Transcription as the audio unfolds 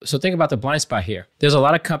So think about the blind spot here. There's a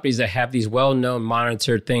lot of companies that have these well-known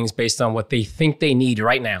monitored things based on what they think they need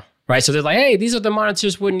right now, right? So they're like, hey, these are the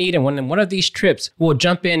monitors we need. And when one of these trips, we'll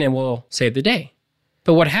jump in and we'll save the day.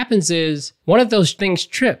 But what happens is one of those things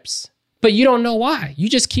trips, but you don't know why. You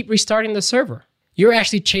just keep restarting the server. You're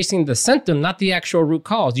actually chasing the symptom, not the actual root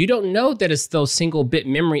cause. You don't know that it's those single bit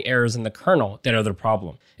memory errors in the kernel that are the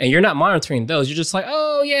problem. And you're not monitoring those. You're just like,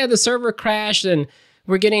 oh yeah, the server crashed and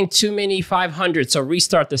we're getting too many 500, so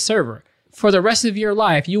restart the server. For the rest of your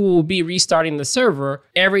life, you will be restarting the server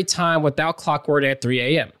every time without clockwork at 3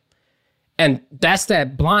 a.m. And that's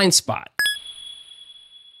that blind spot.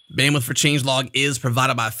 Bandwidth for Changelog is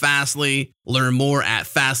provided by Fastly. Learn more at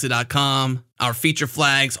fastly.com. Our feature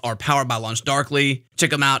flags are powered by LaunchDarkly. Check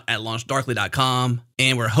them out at launchdarkly.com.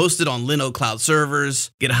 And we're hosted on Linode Cloud servers.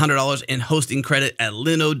 Get $100 in hosting credit at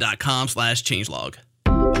linode.com/changelog.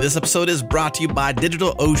 This episode is brought to you by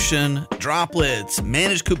DigitalOcean, Droplets,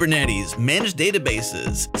 Managed Kubernetes, Managed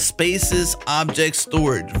Databases, Spaces, Object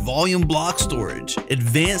Storage, Volume Block Storage,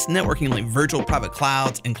 Advanced Networking like virtual private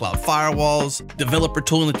clouds and cloud firewalls, developer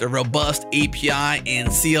tooling like the robust API and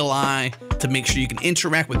CLI to make sure you can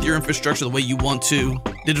interact with your infrastructure the way you want to.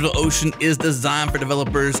 DigitalOcean is designed for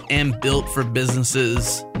developers and built for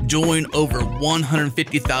businesses. Join over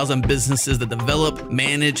 150,000 businesses that develop,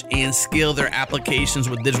 manage, and scale their applications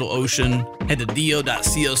with DigitalOcean. Head to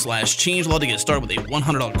do.co/changelog to get started with a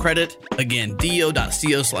 $100 credit. Again,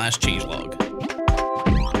 do.co/changelog.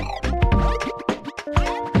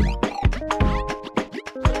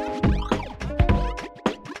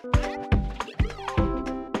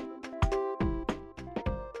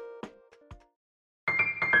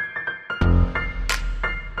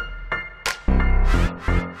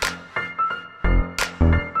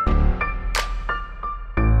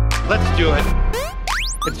 Let's do it.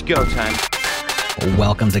 It's go time.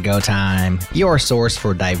 Welcome to Go Time, your source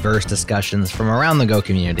for diverse discussions from around the Go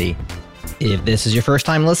community. If this is your first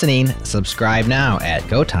time listening, subscribe now at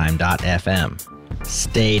gotime.fm.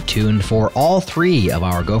 Stay tuned for all 3 of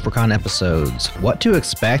our GopherCon episodes: What to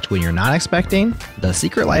Expect When You're Not Expecting, The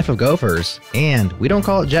Secret Life of Gophers, and we don't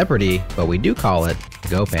call it Jeopardy, but we do call it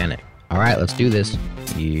Go Panic. All right, let's do this.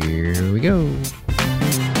 Here we go.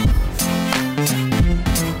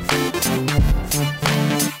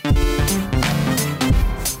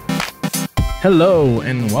 Hello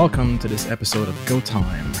and welcome to this episode of Go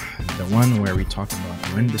Time, the one where we talk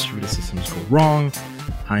about when distributed systems go wrong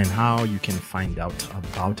and how you can find out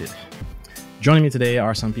about it. Joining me today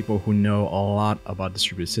are some people who know a lot about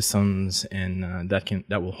distributed systems, and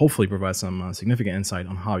that will hopefully provide some significant insight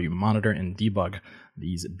on how you monitor and debug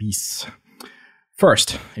these beasts.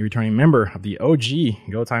 First, a returning member of the OG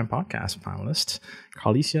Go Time podcast panelist,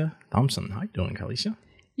 Carlisia Thompson. How you doing, Carlisia?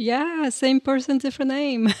 Yeah, same person, different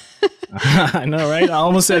name. I know, right? I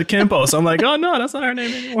almost said Kimpo, so I'm like, oh no, that's not her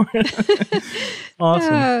name anymore.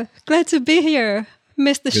 Awesome. Yeah, glad to be here.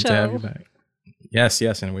 Missed the show. Good to have you back. Yes,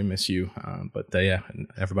 and we miss you. But yeah,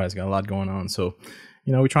 everybody's got a lot going on. So,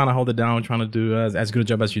 we're trying to hold it down. We're trying to do as good a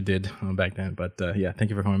job as you did back then. But yeah, thank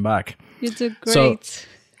you for coming back. You did great. So,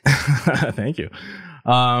 thank you.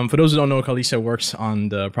 For those who don't know, Carlisia works on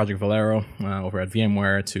the Project Valero over at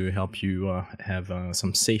VMware to help you have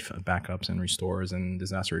some safe backups and restores and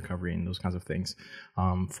disaster recovery and those kinds of things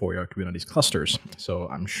for your Kubernetes clusters. So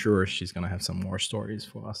I'm sure she's going to have some more stories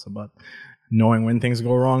for us about knowing when things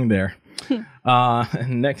go wrong there.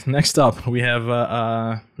 Next up, we have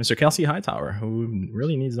Mr. Kelsey Hightower, who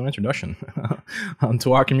really needs no introduction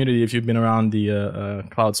to our community if you've been around the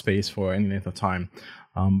cloud space for any length of time.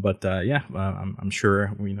 I'm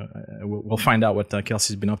sure we'll find out what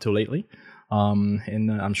Kelsey's been up to lately.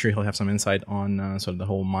 And I'm sure he'll have some insight on sort of the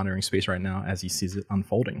whole monitoring space right now as he sees it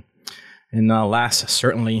unfolding. And last,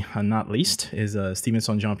 certainly not least, is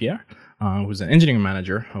Stevenson Jean-Pierre, who's an engineering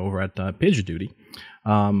manager over at PagerDuty,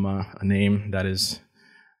 a name that is,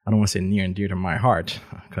 I don't want to say near and dear to my heart,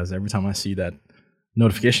 because every time I see that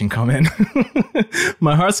notification come in,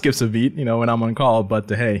 my heart skips a beat, when I'm on call, but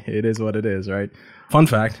hey, it is what it is, right? Fun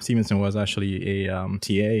fact, Stevenson was actually a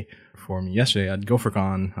TA for me yesterday at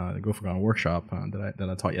GopherCon, the GopherCon workshop that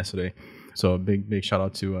I taught yesterday. So a big shout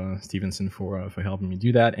out to Stevenson for helping me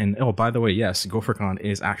do that. And oh, by the way, yes, GopherCon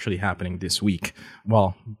is actually happening this week.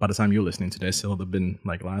 Well, by the time you're listening to this, it'll have been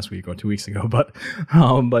like last week or 2 weeks ago. But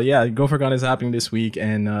yeah, GopherCon is happening this week,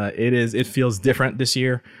 and it feels different this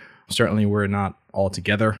year. Certainly, we're not all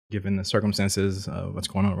together given the circumstances of what's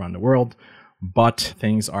going on around the world, but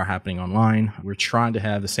things are happening online. We're trying to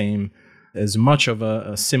have the same as much of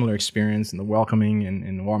a similar experience and the welcoming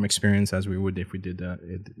and warm experience as we would if we did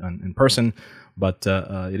it in person. But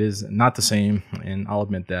it is not the same, and I'll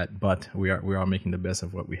admit that. But we are making the best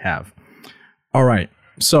of what we have. All right.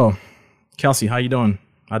 So, Kelsey, how you doing?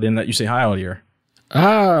 I didn't let you say hi earlier.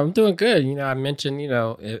 I'm doing good. I mentioned,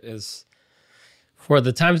 it is for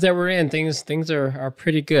the times that we're in, things are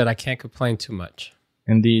pretty good. I can't complain too much.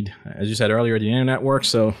 Indeed. As you said earlier, the internet works,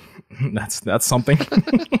 so that's something.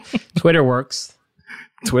 Twitter works.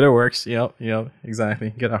 Twitter works. Yep,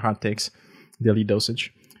 exactly. Get our hot takes, daily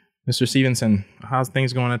dosage. Mr. Stevenson, how's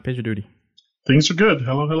things going at PagerDuty? Things are good.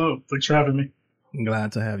 Hello. Thanks for having me. I'm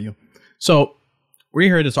glad to have you. So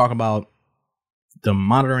we're here to talk about the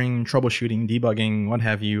monitoring, troubleshooting, debugging, what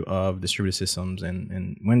have you, of distributed systems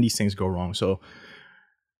and when these things go wrong. So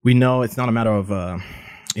we know it's not a matter of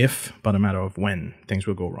if, but a matter of when things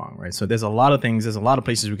will go wrong, right? So there's a lot of things, there's a lot of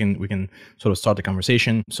places we can sort of start the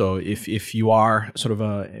conversation. So if you are sort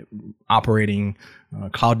of operating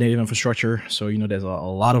cloud native infrastructure, so there's a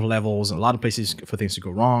lot of levels, a lot of places for things to go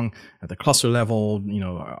wrong. At the cluster level, do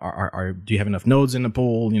you have enough nodes in the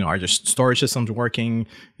pool? Are your storage systems working?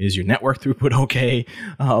 Is your network throughput okay?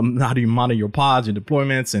 How do you monitor your pods, your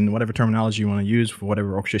deployments, and whatever terminology you want to use for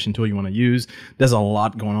whatever orchestration tool you want to use? There's a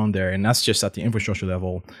lot going on there, and that's just at the infrastructure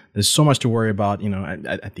level. There's so much to worry about,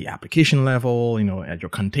 at the application level, at your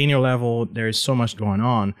container level. There's so much going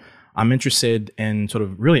on. I'm interested in sort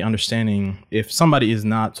of really understanding if somebody is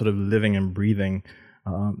not sort of living and breathing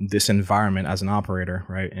this environment as an operator,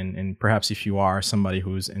 right? And perhaps if you are somebody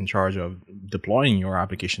who's in charge of deploying your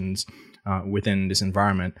applications within this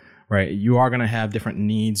environment, right, you are going to have different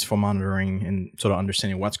needs for monitoring and sort of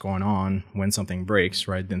understanding what's going on when something breaks,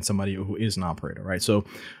 right, than somebody who is an operator, right? So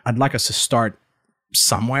I'd like us to start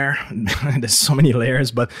somewhere. There's so many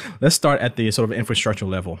layers, but let's start at the sort of infrastructure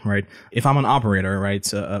level, right? If I'm an operator,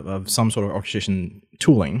 right, of some sort of orchestration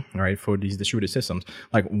tooling, right, for these distributed systems,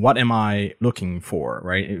 like what am I looking for,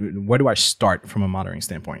 right? Where do I start from a monitoring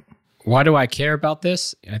standpoint? Why do I care about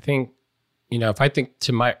this? I think, if I think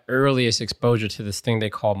to my earliest exposure to this thing they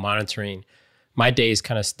call monitoring, my days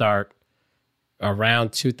kind of start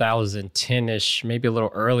around 2010-ish, maybe a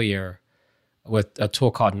little earlier, with a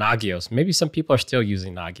tool called Nagios. Maybe some people are still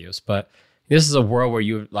using Nagios, but this is a world where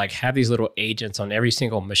you have these little agents on every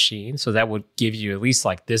single machine. So that would give you at least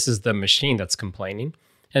this is the machine that's complaining.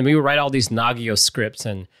 And we would write all these Nagios scripts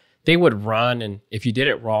and they would run. And if you did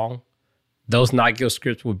it wrong, those Nagios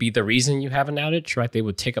scripts would be the reason you have an outage, right? They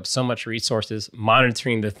would take up so much resources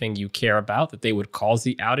monitoring the thing you care about that they would cause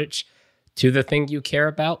the outage to the thing you care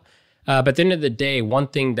about. But at the end of the day, one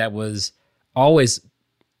thing that was always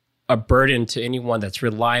a burden to anyone that's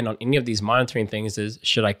relying on any of these monitoring things is,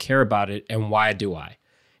 should I care about it and why do I?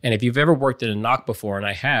 And if you've ever worked in a NOC before, and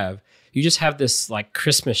I have, you just have this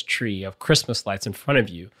Christmas tree of Christmas lights in front of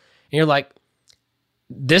you. And you're like,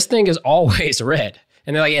 this thing is always red.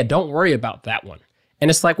 And they're like, yeah, don't worry about that one. And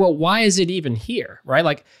it's like, well, why is it even here,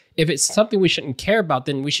 right? If it's something we shouldn't care about,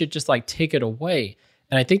 then we should just take it away.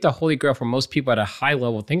 And I think the holy grail for most people at a high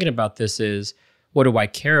level thinking about this is, what do I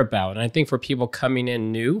care about? And I think for people coming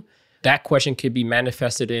in new, that question could be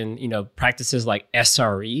manifested in, practices like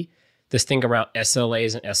SRE, this thing around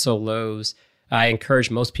SLAs and SLOs. I encourage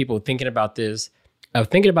most people thinking about this,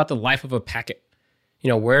 thinking about the life of a packet.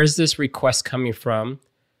 Where is this request coming from?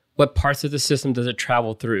 What parts of the system does it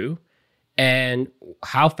travel through? And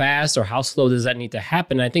how fast or how slow does that need to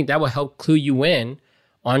happen? And I think that will help clue you in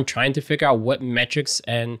on trying to figure out what metrics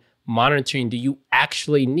and monitoring do you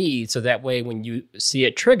actually need. So that way, when you see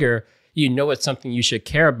it trigger, it's something you should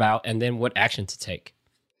care about and then what action to take.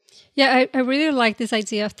 Yeah, I really like this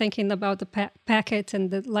idea of thinking about the packet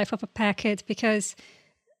and the life of a packet, because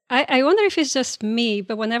I wonder if it's just me,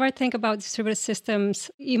 but whenever I think about distributed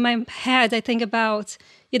systems, in my head, I think about,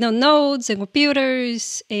 nodes and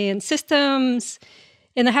computers and systems,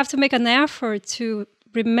 and I have to make an effort to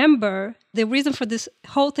remember the reason for this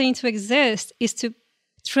whole thing to exist is to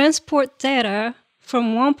transport data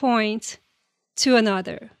from one point to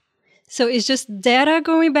another. So it's just data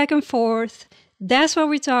going back and forth. That's what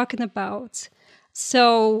we're talking about.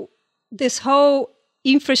 So this whole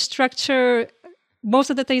infrastructure, most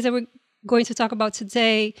of the things that we're going to talk about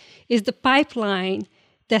today is the pipeline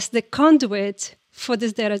that's the conduit for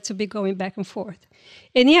this data to be going back and forth.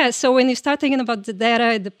 And so when you start thinking about the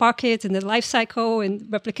data, the pocket and the life cycle and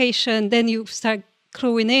replication, then you start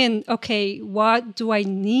cluing in, okay, what do I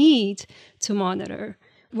need to monitor?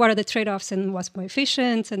 What are the trade-offs and what's more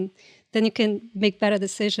efficient? And then you can make better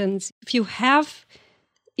decisions. If you have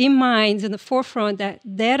in mind in the forefront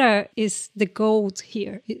that data is the gold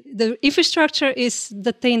here. The infrastructure is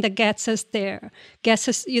the thing that gets us there, gets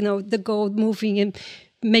us, the gold moving and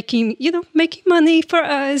making money for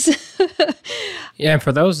us. Yeah, and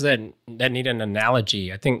for those that need an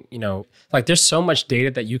analogy, I think, there's so much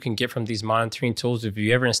data that you can get from these monitoring tools. If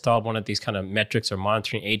you ever installed one of these kind of metrics or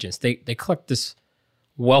monitoring agents, they collect this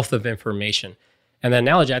wealth of information. And the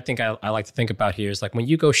analogy I think I like to think about here is like when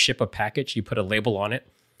you go ship a package, you put a label on it,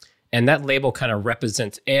 and that label kind of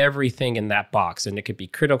represents everything in that box. And it could be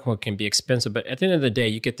critical, it can be expensive, but at the end of the day,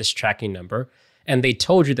 you get this tracking number, and they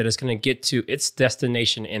told you that it's going to get to its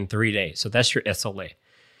destination in 3 days. So that's your SLA.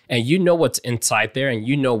 And you know what's inside there, and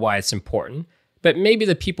you know why it's important. But maybe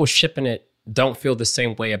the people shipping it don't feel the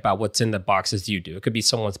same way about what's in the box as you do. It could be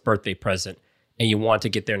someone's birthday present, and you want to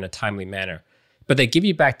get there in a timely manner. But they give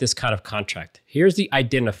you back this kind of contract. Here's the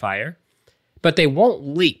identifier, but they won't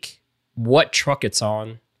leak what truck it's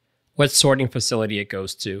on, what sorting facility it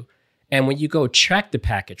goes to. And when you go track the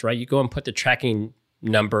package, right, you go and put the tracking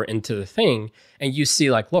number into the thing, and you see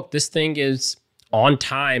like, look, this thing is on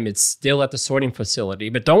time. It's still at the sorting facility,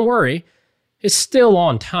 but don't worry, it's still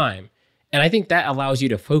on time. And I think that allows you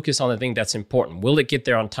to focus on the thing that's important. Will it get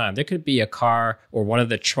there on time? There could be a car or one of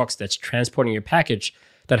the trucks that's transporting your package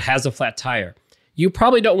that has a flat tire. You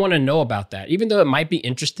probably don't want to know about that, even though it might be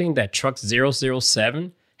interesting that truck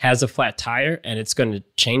 007 has a flat tire and it's going to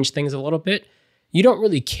change things a little bit. You don't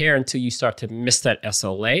really care until you start to miss that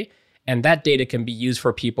SLA. And that data can be used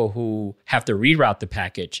for people who have to reroute the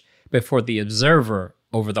package. But for the observer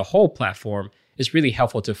over the whole platform, it's really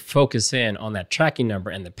helpful to focus in on that tracking number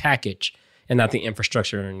and the package and not the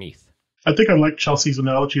infrastructure underneath. I think I like Chelsea's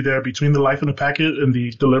analogy there between the life in a packet and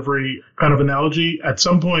the delivery kind of analogy. At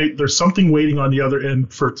some point, there's something waiting on the other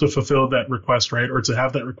end to fulfill that request, right? Or to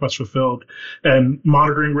have that request fulfilled. And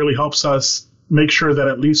monitoring really helps us make sure that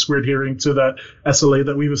at least we're adhering to that SLA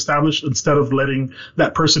that we've established instead of letting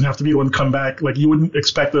that person have to be the one come back. Like you wouldn't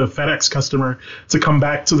expect a FedEx customer to come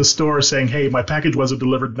back to the store saying, hey, my package wasn't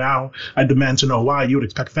delivered now. I demand to know why. You would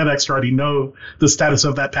expect FedEx to already know the status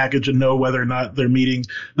of that package and know whether or not they're meeting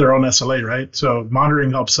their own SLA, right? So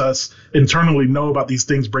monitoring helps us internally know about these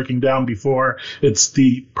things breaking down before it's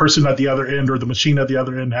the person at the other end or the machine at the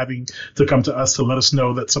other end having to come to us to let us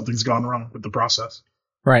know that something's gone wrong with the process.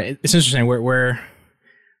 Right. It's interesting.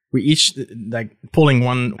 We each like pulling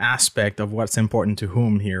one aspect of what's important to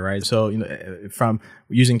whom here, right? So, from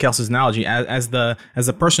using Kelsey's analogy, as the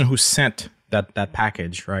person who sent that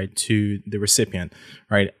package, right, to the recipient,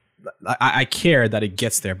 right, I care that it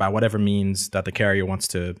gets there by whatever means that the carrier wants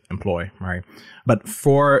to employ, right? But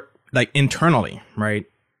for like internally, right,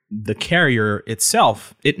 the carrier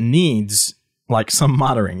itself, it needs like some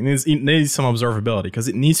monitoring. It needs some observability because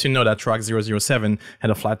it needs to know that truck 007 had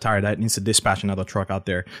a flat tire, that it needs to dispatch another truck out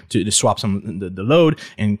there to swap the load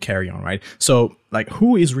and carry on, right? So like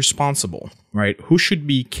who is responsible, right? Who should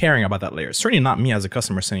be caring about that layer? Certainly not me as a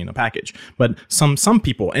customer sending a package, but some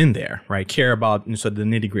people in there, right, care about the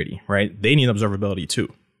nitty gritty, right? They need observability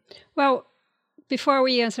too. Well, before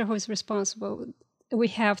we answer who's responsible, we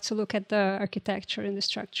have to look at the architecture and the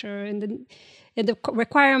structure and the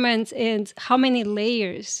requirements and how many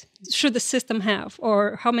layers should the system have,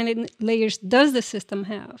 or how many layers does the system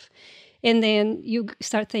have. And then you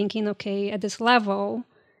start thinking, okay, at this level,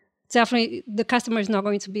 definitely the customer is not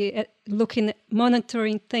going to be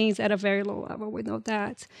monitoring things at a very low level. We know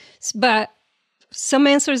that. But some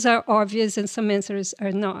answers are obvious and some answers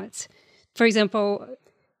are not. For example,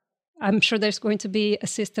 I'm sure there's going to be a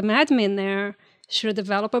system admin there. Should a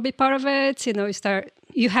developer be part of it?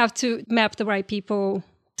 You have to map the right people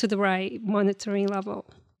to the right monitoring level.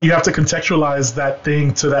 You have to contextualize that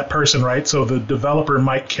thing to that person, right? So the developer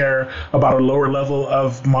might care about a lower level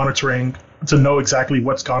of monitoring to know exactly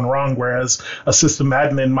what's gone wrong, whereas a system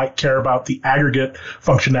admin might care about the aggregate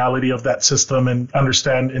functionality of that system and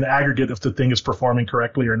understand in aggregate if the thing is performing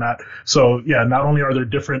correctly or not. So yeah, not only are there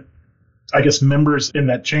different members in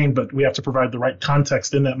that chain, but we have to provide the right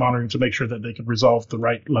context in that monitoring to make sure that they can resolve the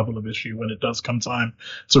right level of issue when it does come time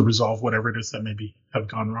to resolve whatever it is that maybe have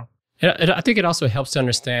gone wrong. I think it also helps to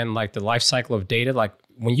understand like the life cycle of data. Like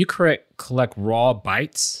when you collect raw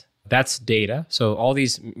bytes, that's data. So all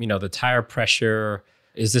these, the tire pressure,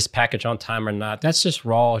 is this package on time or not? That's just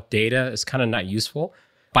raw data. It's kind of not useful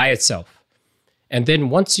by itself. And then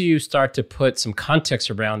once you start to put some context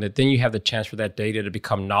around it, then you have the chance for that data to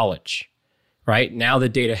become knowledge. Right? Now the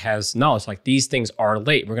data has knowledge, like these things are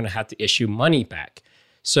late. We're going to have to issue money back.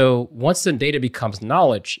 So once the data becomes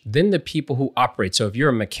knowledge, then the people who operate. So if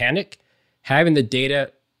you're a mechanic, having the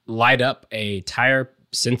data light up a tire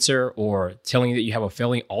sensor or telling you that you have a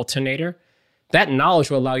failing alternator, that knowledge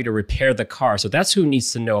will allow you to repair the car. So that's who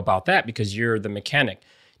needs to know about that, because you're the mechanic.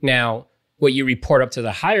 Now, what you report up to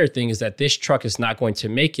the higher thing is that this truck is not going to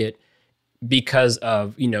make it because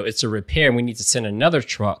of, it's a repair and we need to send another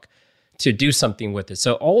truck to do something with it.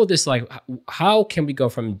 So all of this, like, how can we go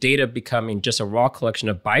from data becoming just a raw collection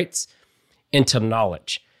of bytes into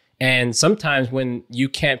knowledge? And sometimes when you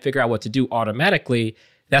can't figure out what to do automatically,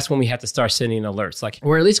 that's when we have to start sending alerts. Like,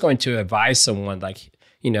 we're at least going to advise someone, like,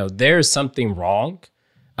 there's something wrong.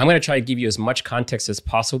 I'm going to try to give you as much context as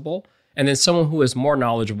possible. And then someone who is more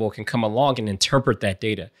knowledgeable can come along and interpret that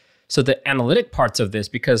data. So the analytic parts of this,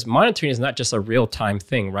 because monitoring is not just a real-time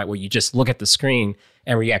thing, right, where you just look at the screen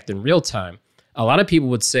and react in real time. A lot of people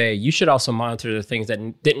would say you should also monitor the things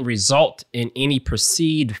that didn't result in any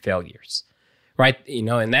perceived failures, right? In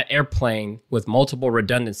that airplane with multiple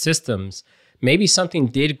redundant systems, maybe something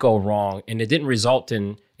did go wrong and it didn't result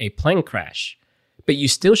in a plane crash. But you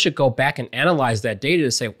still should go back and analyze that data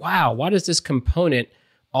to say, wow, why does this component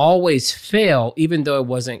always fail even though it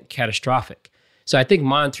wasn't catastrophic? So I think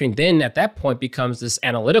monitoring then at that point becomes this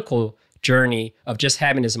analytical journey of just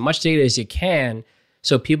having as much data as you can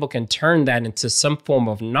so people can turn that into some form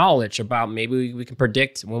of knowledge about maybe we can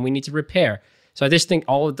predict when we need to repair. So I just think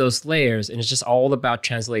all of those layers, and it's just all about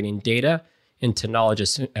translating data into knowledge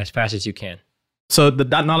as fast as you can. So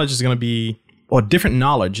that knowledge is going to be, or different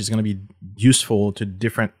knowledge is going to be useful to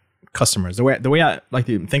different customers. The way I like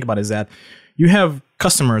to think about it is that you have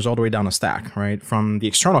customers all the way down the stack, right? From the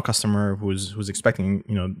external customer who's expecting,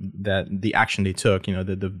 that the action they took,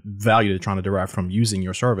 the value they're trying to derive from using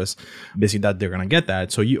your service, basically that they're going to get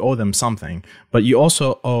that. So you owe them something, but you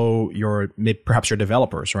also owe perhaps your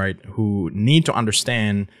developers, right? Who need to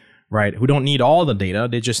understand, right? Who don't need all the data.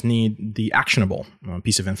 They just need the actionable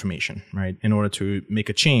piece of information, right? In order to make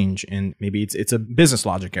a change. And maybe it's a business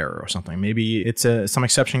logic error or something. Maybe it's some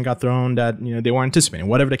exception got thrown that, they weren't anticipating.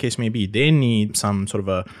 Whatever the case may be, they need some sort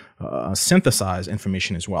of a synthesized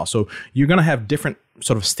information as well. So you're going to have different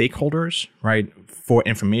sort of stakeholders, right? For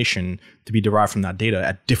information to be derived from that data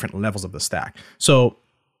at different levels of the stack. So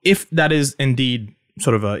if that is indeed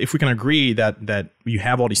sort of if we can agree that you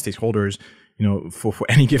have all these stakeholders, for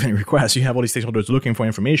any given request, you have all these stakeholders looking for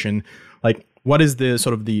information. Like, what is the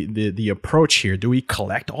sort of the approach here? Do we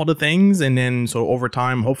collect all the things and then so over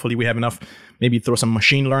time, hopefully we have enough, maybe throw some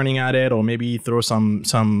machine learning at it, or maybe throw some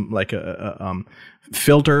like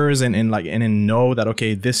filters and then know that,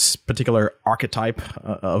 okay, this particular archetype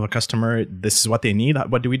of a customer, this is what they need.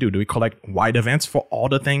 What do? Do we collect wide events for all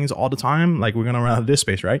the things all the time? Like, we're going to run out of this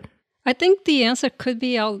space, right? I think the answer could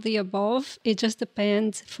be all the above. It just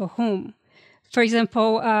depends for whom. For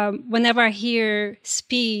example, whenever I hear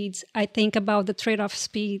speed, I think about the trade-off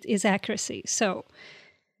speed is accuracy. So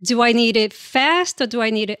do I need it fast or do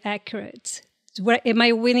I need it accurate? Am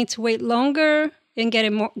I willing to wait longer and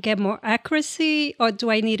get more accuracy? Or do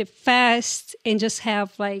I need it fast and just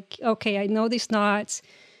have okay, I know these knots.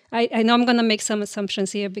 I know I'm going to make some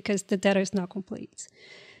assumptions here because the data is not complete.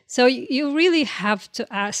 So you really have to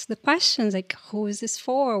ask the questions like, who is this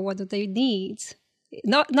for? What do they need?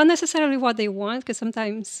 Not necessarily what they want, because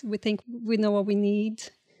sometimes we think we know what we need,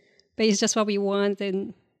 but it's just what we want,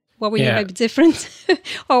 and what we need might be different,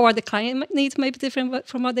 or what the client needs might be different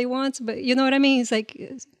from what they want. But you know what I mean? It's like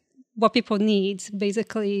what people need.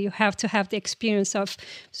 Basically, you have to have the experience of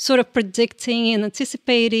sort of predicting and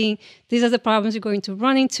anticipating. These are the problems you're going to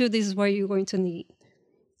run into. This is what you're going to need.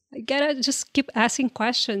 I gotta just keep asking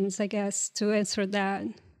questions, I guess, to answer that.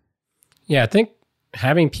 Yeah, I think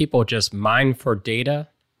having people just mine for data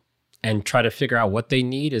and try to figure out what they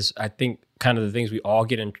need is, I think, kind of the things we all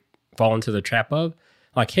fall into the trap of.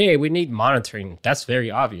 Like, hey, we need monitoring. That's very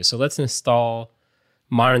obvious. So let's install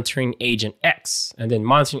monitoring agent X. And then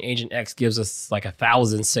monitoring agent X gives us like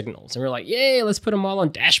 1,000 signals. And we're like, yay, let's put them all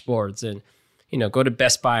on dashboards and, go to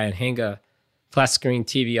Best Buy and hang a flat screen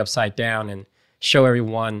TV upside down and show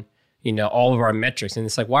everyone all of our metrics. And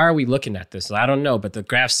it's like, why are we looking at this? I don't know, but the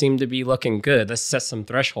graphs seem to be looking good. Let's set some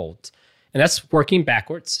thresholds. And that's working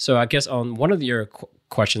backwards. So I guess on one of your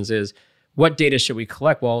questions is, what data should we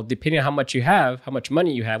collect? Well, depending on how much you have, how much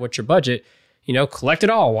money you have, what's your budget, collect it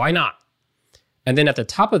all. Why not? And then at the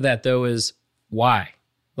top of that, though, is why?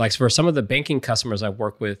 Like, for some of the banking customers I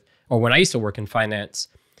work with, or when I used to work in finance,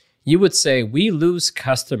 you would say we lose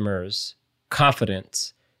customers'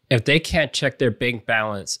 confidence if they can't check their bank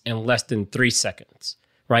balance in less than 3 seconds,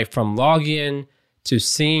 right? From login to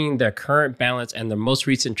seeing their current balance and the most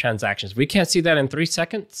recent transactions. We can't see that in 3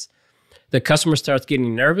 seconds. The customer starts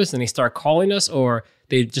getting nervous and they start calling us, or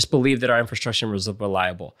they just believe that our infrastructure was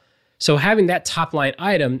reliable. So having that top line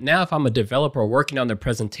item, now if I'm a developer working on the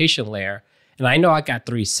presentation layer and I know I got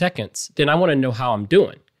 3 seconds, then I want to know how I'm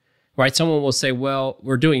doing, right? Someone will say, well,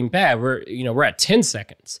 we're doing bad. We're at 10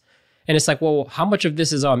 seconds. And it's like, well, how much of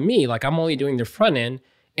this is on me? Like I'm only doing the front end.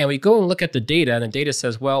 And we go and look at the data, and the data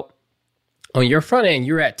says, well, on your front end,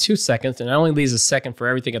 you're at 2 seconds, and it only leaves a second for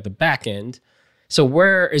everything at the back end. So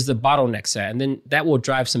where is the bottlenecks at? And then that will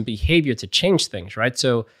drive some behavior to change things, right?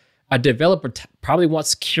 So a developer probably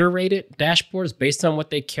wants curated dashboards based on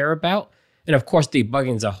what they care about. And of course,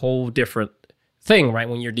 debugging is a whole different thing, right?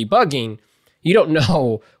 When you're debugging, you don't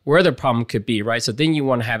know where the problem could be, right? So then you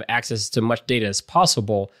want to have access to much data as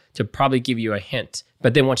possible to probably give you a hint.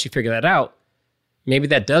 But then once you figure that out, maybe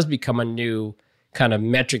that does become a new kind of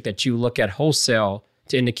metric that you look at wholesale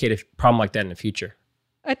to indicate a problem like that in the future.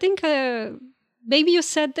 I think maybe you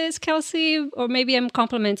said this, Kelsey, or maybe I'm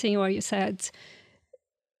complimenting what you said.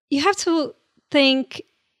 You have to think,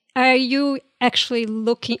 are you actually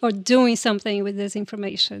looking or doing something with this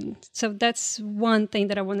information? So that's one thing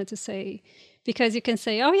that I wanted to say. Because you can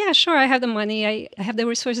say, oh, yeah, sure, I have the money. I have the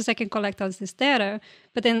resources. I can collect all this data.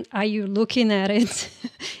 But then are you looking at it?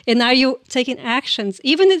 And are you taking actions?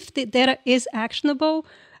 Even if the data is actionable,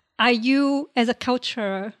 are you, as a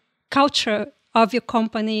culture of your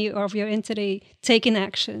company or of your entity, taking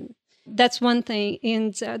action? That's one thing.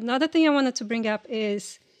 And another thing I wanted to bring up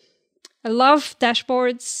is I love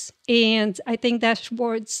dashboards. And I think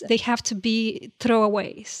dashboards, they have to be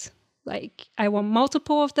throwaways. Like, I want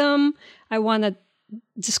multiple of them. I want to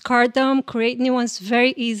discard them, create new ones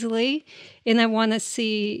very easily. And I want to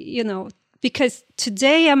see, because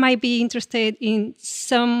today I might be interested in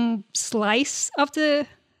some slice of the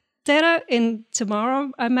data, and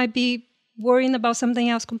tomorrow I might be worrying about something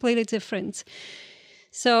else completely different.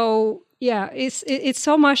 So, yeah, it's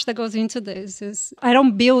so much that goes into this. I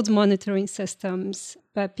don't build monitoring systems,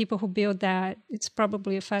 but people who build that, it's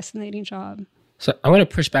probably a fascinating job. So I'm going to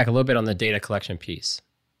push back a little bit on the data collection piece.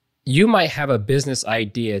 You might have a business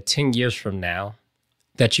idea 10 years from now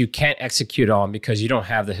that you can't execute on because you don't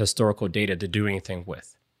have the historical data to do anything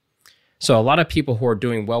with. So a lot of people who are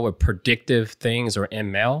doing well with predictive things or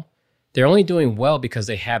ML, they're only doing well because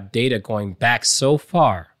they have data going back so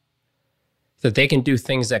far that they can do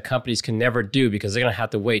things that companies can never do because they're going to have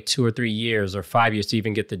to wait 2 or 3 years or 5 years to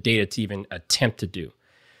even get the data to even attempt to do.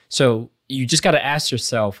 So you just got to ask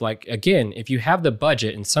yourself, like, again, if you have the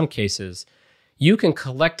budget, in some cases, you can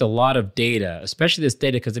collect a lot of data, especially this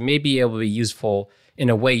data, because it may be able to be useful in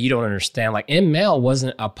a way you don't understand. Like ML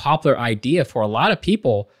wasn't a popular idea for a lot of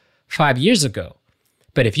people 5 years ago.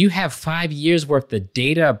 But if you have 5 years worth of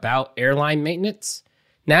data about airline maintenance,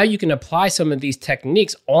 now you can apply some of these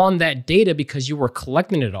techniques on that data because you were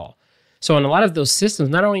collecting it all. So in a lot of those systems,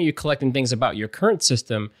 not only are you collecting things about your current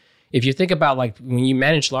system, if you think about like when you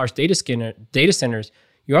manage large data centers,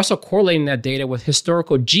 you're also correlating that data with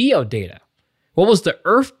historical geodata. What was the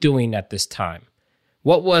Earth doing at this time?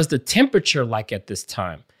 What was the temperature like at this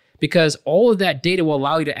time? Because all of that data will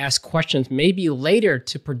allow you to ask questions maybe later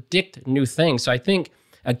to predict new things. So I think,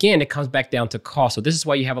 again, it comes back down to cost. So this is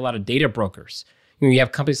why you have a lot of data brokers. You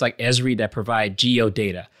have companies like Esri that provide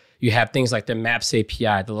geodata. You have things like the Maps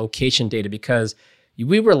API, the location data, because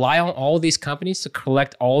we rely on all of these companies to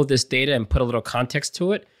collect all of this data and put a little context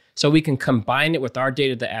to it so we can combine it with our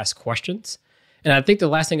data to ask questions. And I think the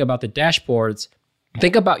last thing about the dashboards,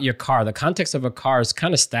 think about your car. The context of a car is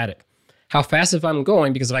kind of static. How fast if I'm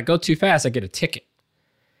going, because if I go too fast, I get a ticket.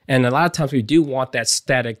 And a lot of times we do want that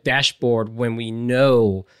static dashboard when we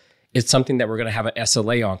know it's something that we're going to have an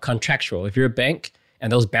SLA on, contractual. If you're a bank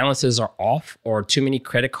and those balances are off or too many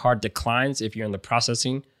credit card declines, if you're in the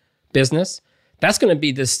processing business, that's going to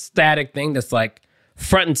be this static thing that's like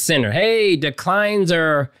front and center. Hey, declines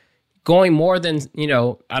are going more than, 7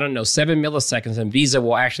 milliseconds, and Visa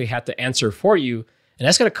will actually have to answer for you. And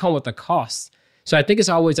that's going to come with a cost. So I think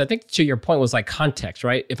to your point was like context,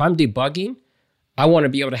 right? If I'm debugging, I want to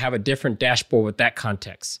be able to have a different dashboard with that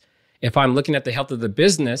context. If I'm looking at the health of the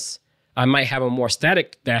business, I might have a more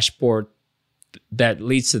static dashboard that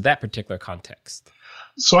leads to that particular context.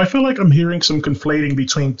 So I feel like I'm hearing some conflating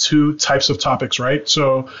between two types of topics, right?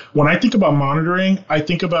 So when I think about monitoring, I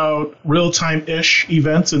think about real-time-ish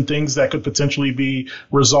events and things that could potentially be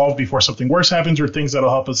resolved before something worse happens, or things that'll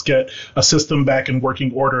help us get a system back in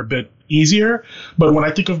working order a bit easier. But when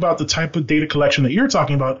I think about the type of data collection that you're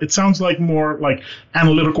talking about, it sounds like more like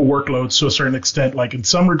analytical workloads to a certain extent. Like in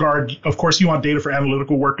some regard, of course, you want data for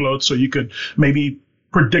analytical workloads, so you could maybe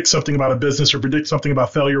predict something about a business or predict something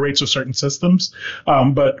about failure rates of certain systems.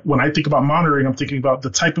 But when I think about monitoring, I'm thinking about the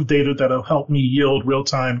type of data that'll help me yield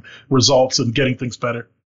real-time results and getting things better.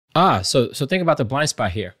 So think about the blind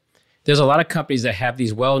spot here. There's a lot of companies that have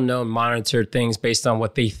these well-known monitored things based on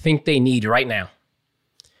what they think they need right now.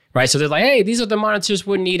 Right? So they're like, hey, these are the monitors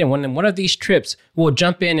we need. And when one of these trips, we'll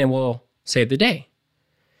jump in and we'll save the day.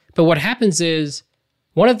 But what happens is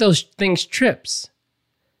one of those things trips,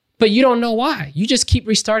 but you don't know why. You just keep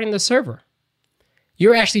restarting the server.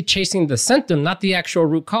 You're actually chasing the symptom, not the actual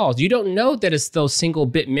root cause. You don't know that it's those single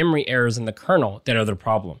bit memory errors in the kernel that are the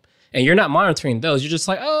problem. And you're not monitoring those. You're just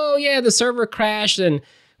like, oh yeah, the server crashed and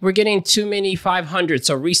we're getting too many 500,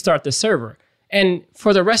 so restart the server. And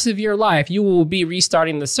for the rest of your life, you will be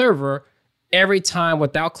restarting the server every time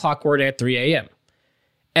without clockwork at 3 a.m.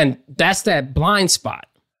 And that's that blind spot.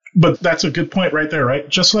 But that's a good point right there, right?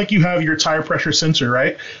 Just like you have your tire pressure sensor,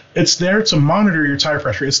 right? It's there to monitor your tire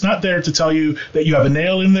pressure. It's not there to tell you that you have a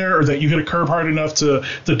nail in there or that you hit a curb hard enough to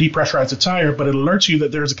depressurize the tire, but it alerts you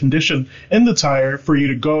that there's a condition in the tire for you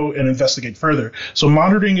to go and investigate further. So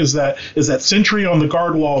monitoring is that sentry on the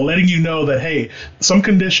guard wall letting you know that, hey, some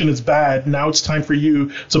condition is bad. Now it's time for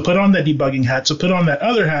you to put on that debugging hat, to put on that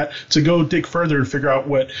other hat, to go dig further and figure out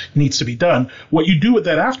what needs to be done. What you do with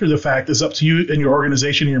that after the fact is up to you and your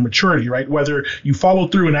organization and your maturity, right? Whether you follow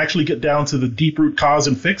through and actually get down to the deep root cause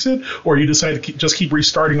and fix it, or you decide to just keep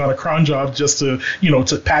restarting on a cron job just to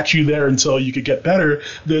patch you there until you could get better.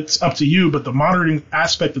 That's up to you. But the monitoring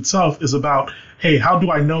aspect itself is about, hey, how do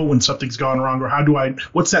I know when something's gone wrong, or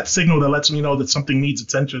what's that signal that lets me know that something needs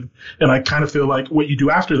attention? And I kind of feel like what you do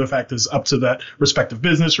after the fact is up to that respective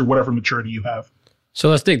business or whatever maturity you have. So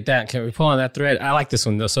let's dig that. Can we pull on that thread? I like this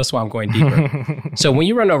one though, so that's why I'm going deeper. So when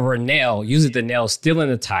you run over a nail, usually the nail's still in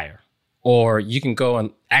the tire, or you can go and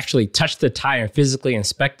actually touch the tire and physically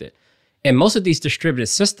inspect it. And most of these distributed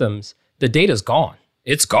systems, the data's gone.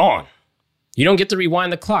 It's gone. You don't get to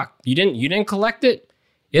rewind the clock. You didn't collect it.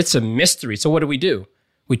 It's a mystery. So what do?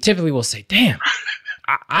 We typically will say, damn,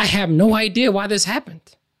 I have no idea why this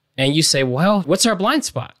happened. And you say, well, what's our blind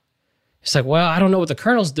spot? It's like, well, I don't know what the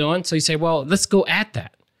kernel's doing. So you say, well, let's go at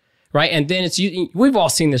that, right? And then we've all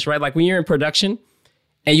seen this, right? Like when you're in production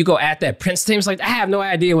and you go at that print statement, it's like, I have no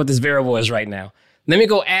idea what this variable is right now. Let me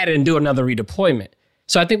go add it and do another redeployment.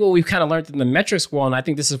 So I think what we've kind of learned in the metrics world, and I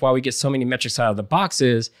think this is why we get so many metrics out of the box,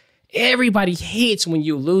 is everybody hates when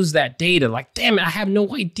you lose that data. Like, damn it, I have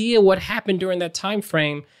no idea what happened during that time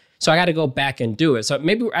frame. So I got to go back and do it. So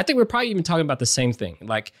I think we're probably even talking about the same thing.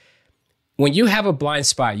 Like, when you have a blind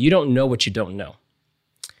spot, you don't know what you don't know.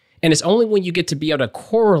 And it's only when you get to be able to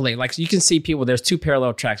correlate, like you can see people, there's two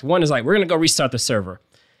parallel tracks. One is like, we're going to go restart the server.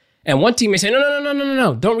 And one team may say,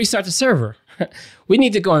 no, don't restart the server. We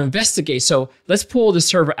need to go investigate. So let's pull the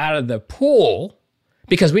server out of the pool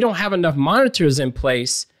because we don't have enough monitors in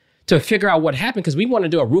place to figure out what happened because we want to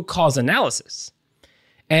do a root cause analysis.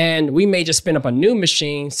 And we may just spin up a new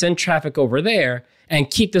machine, send traffic over there, and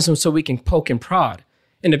keep this one so we can poke and prod.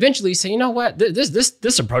 And eventually you say, you know what,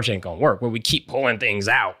 this approach ain't gonna work where we keep pulling things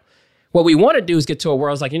out. What we want to do is get to a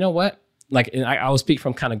world like, you know what, like I will speak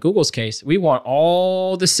from kind of Google's case. We want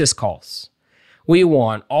all the syscalls. We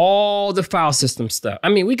want all the file system stuff. I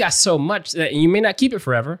mean, we got so much that you may not keep it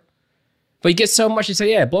forever, but you get so much you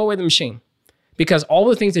say, yeah, blow away the machine. Because all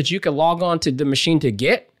the things that you can log on to the machine to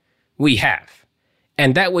get, we have.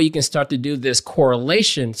 And that way you can start to do this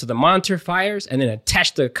correlation so the monitor fires and then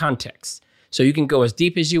attach the context. So you can go as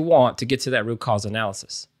deep as you want to get to that root cause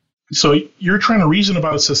analysis. So you're trying to reason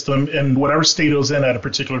about a system in whatever state it was in at a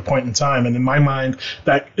particular point in time. And in my mind,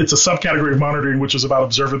 that it's a subcategory of monitoring, which is about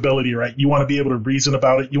observability, right? You want to be able to reason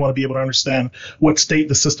about it. You want to be able to understand what state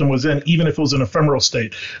the system was in, even if it was an ephemeral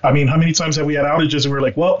state. I mean, how many times have we had outages and we were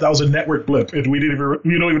like, well, that was a network blip. And we don't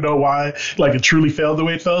even know why, like it truly failed the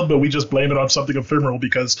way it failed, but we just blame it on something ephemeral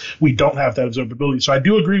because we don't have that observability. So I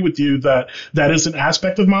do agree with you that that is an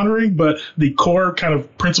aspect of monitoring, but the core kind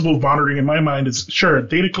of principle of monitoring in my mind is sure,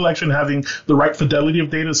 data collection, having the right fidelity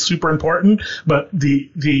of data is super important, but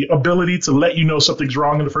the ability to let you know something's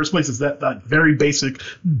wrong in the first place is that very basic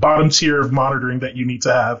bottom tier of monitoring that you need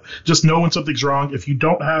to have. Just know when something's wrong. If you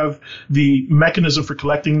don't have the mechanism for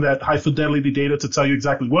collecting that high fidelity data to tell you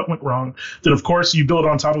exactly what went wrong, then of course you build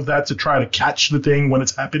on top of that to try to catch the thing when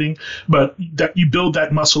it's happening, but that you build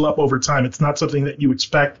that muscle up over time. It's not something that you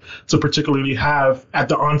expect to particularly have at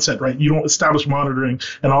the onset, right? You don't establish monitoring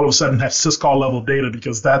and all of a sudden have syscall level data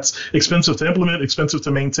because that's expensive to implement, expensive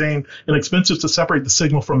to maintain, and expensive to separate the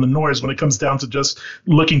signal from the noise when it comes down to just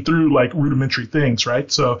looking through like rudimentary things,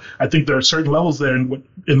 right? So I think there are certain levels there, and what,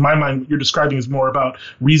 in my mind, what you're describing is more about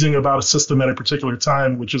reasoning about a system at a particular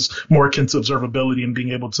time, which is more akin to observability and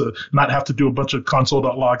being able to not have to do a bunch of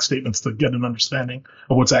console.log statements to get an understanding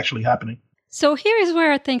of what's actually happening. So here is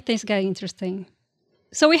where I think things get interesting.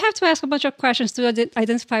 So we have to ask a bunch of questions to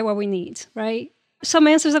identify what we need, right? Some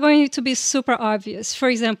answers are going to be super obvious. For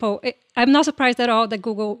example, I'm not surprised at all that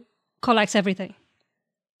Google collects everything.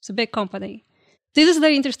 It's a big company. This is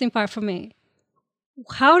the interesting part for me.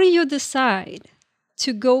 How do you decide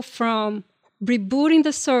to go from rebooting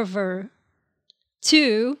the server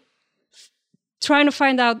to trying to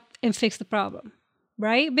find out and fix the problem,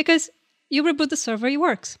 right? Because you reboot the server, it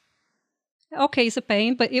works. Okay, it's a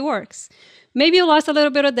pain, but it works. Maybe you lost a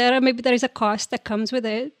little bit of data. Maybe there is a cost that comes with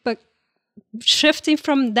it, but shifting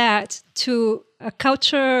from that to a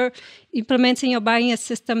culture, implementing or buying a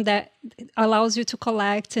system that allows you to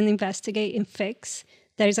collect and investigate and fix,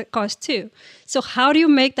 there is a cost too. So how do you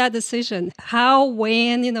make that decision? How,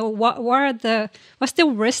 when, what's the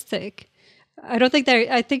heuristic? I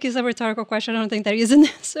think it's a rhetorical question. I don't think there is an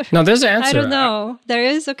answer. No, there's an answer. I don't know. There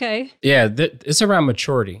is? Okay. Yeah, it's around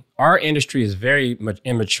maturity. Our industry is very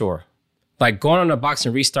immature. Like going on a box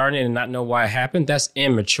and restarting it and not know why it happened, that's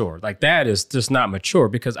immature. Like that is just not mature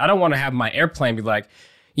because I don't want to have my airplane be like,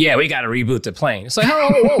 yeah, we got to reboot the plane. It's like,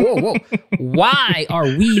 whoa. Why are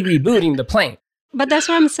we rebooting the plane? But that's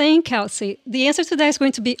what I'm saying, Kelsey. The answer to that is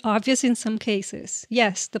going to be obvious in some cases.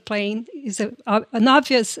 Yes, the plane is an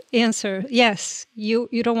obvious answer. Yes, you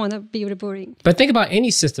don't want to be rebooting. But think about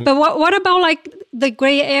any system. But what about like the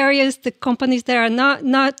gray areas, the companies that are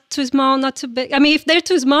not too small, not too big? I mean, if they're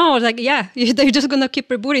too small, like, yeah, they're just going to keep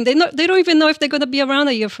rebooting. They don't even know if they're going to be around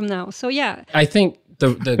a year from now. So, yeah. I think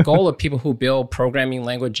the goal of people who build programming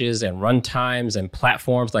languages and runtimes and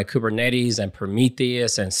platforms like Kubernetes and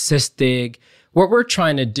Prometheus and Sysdig, what we're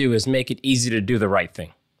trying to do is make it easy to do the right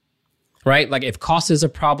thing, right? Like if cost is a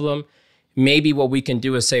problem, maybe what we can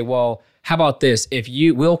do is say, well, how about this?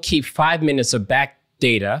 We'll keep 5 minutes of back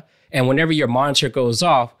data, and whenever your monitor goes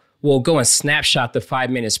off, we'll go and snapshot the 5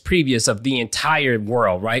 minutes previous of the entire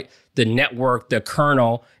world, right? The network, the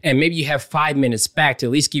kernel, and maybe you have 5 minutes back to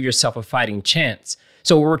at least give yourself a fighting chance.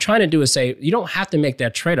 So what we're trying to do is say, you don't have to make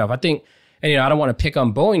that trade-off. I think, and I don't want to pick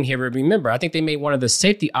on Boeing here, but remember, I think they made one of the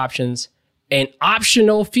safety options an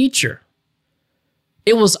optional feature.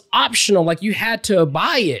 It was optional, like you had to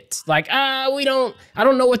buy it. Like, I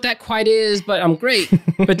don't know what that quite is, but I'm great.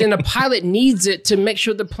 But then the pilot needs it to make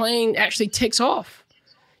sure the plane actually takes off.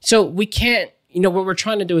 So we can't, what we're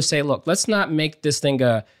trying to do is say, look, let's not make this thing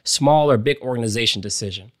a small or big organization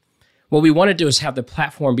decision. What we want to do is have the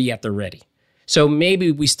platform be at the ready. So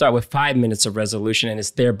maybe we start with 5 minutes of resolution and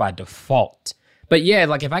it's there by default. But yeah,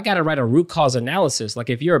 like if I got to write a root cause analysis, like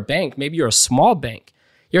if you're a bank, maybe you're a small bank,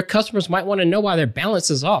 your customers might want to know why their balance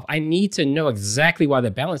is off. I need to know exactly why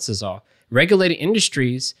the balance is off. Regulated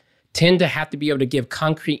industries tend to have to be able to give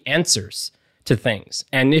concrete answers to things.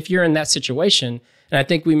 And if you're in that situation, and I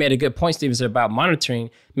think we made a good point, Stevenson, about monitoring,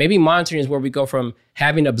 maybe monitoring is where we go from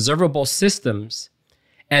having observable systems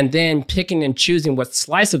and then picking and choosing what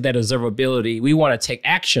slice of that observability we want to take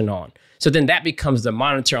action on. So then that becomes the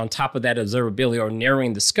monitor on top of that observability or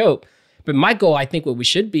narrowing the scope. But my goal, I think what we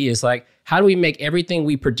should be is like, how do we make everything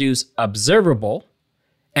we produce observable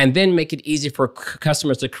and then make it easy for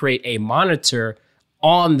customers to create a monitor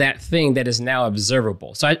on that thing that is now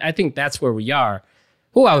observable? So I think that's where we are.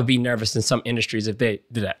 I would be nervous in some industries if they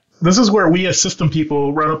did that. This is where we as system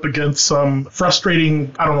people run up against some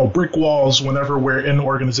frustrating, brick walls whenever we're in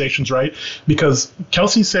organizations, right? Because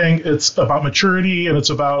Kelsey's saying it's about maturity and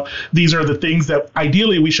it's about these are the things that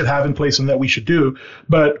ideally we should have in place and that we should do.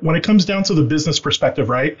 But when it comes down to the business perspective,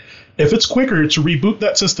 right? If it's quicker to reboot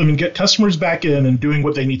that system and get customers back in and doing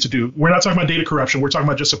what they need to do, we're not talking about data corruption. We're talking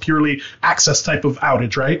about just a purely access type of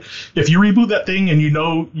outage, right? If you reboot that thing and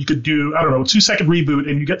you could do, 2-second reboot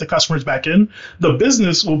and you get the customers back in, the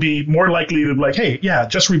business will be more likely to be like, hey, yeah,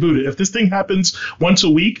 just reboot it. If this thing happens once a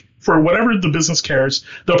week, for whatever the business cares,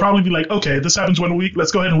 they'll probably be like, okay, this happens once a week.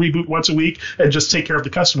 Let's go ahead and reboot once a week and just take care of the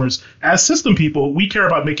customers. As system people, we care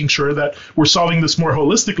about making sure that we're solving this more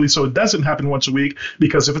holistically so it doesn't happen once a week.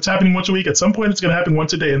 Because if it's happening once a week, at some point it's going to happen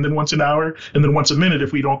once a day and then once an hour and then once a minute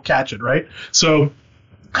if we don't catch it, right? So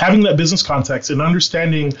having that business context and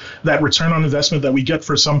understanding that return on investment that we get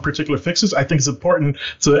for some particular fixes, I think is important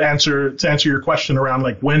to answer your question around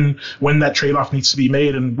like when that trade-off needs to be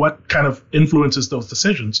made and what kind of influences those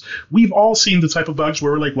decisions. We've all seen the type of bugs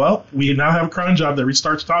where we're like, well, we now have a cron job that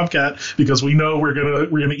restarts Tomcat because we know we're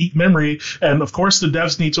gonna eat memory, and of course the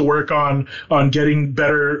devs need to work on getting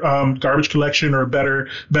better garbage collection or better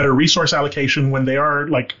resource allocation when they are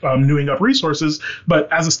like newing up resources. But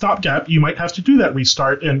as a stopgap, you might have to do that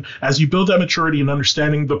restart And as you build that maturity and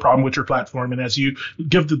understanding the problem with your platform, and as you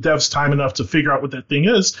give the devs time enough to figure out what that thing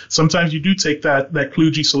is, sometimes you do take that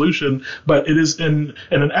kludgy solution, but it is in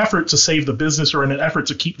an effort to save the business or in an effort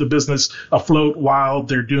to keep the business afloat while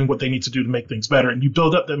they're doing what they need to do to make things better. And you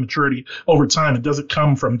build up that maturity over time. It doesn't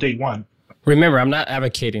come from day one. Remember, I'm not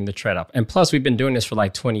advocating the trade-off. And plus, we've been doing this for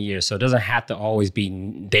like 20 years, so it doesn't have to always be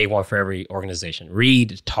day one for every organization.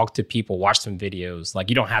 Read, talk to people, watch some videos. Like,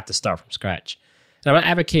 you don't have to start from scratch. And I'm not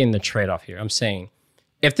advocating the trade-off here. I'm saying,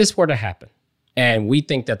 if this were to happen, and we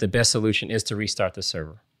think that the best solution is to restart the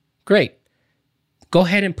server, great. Go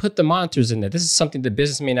ahead and put the monitors in there. This is something the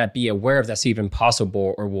business may not be aware of that's even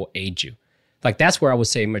possible or will aid you. Like, that's where I would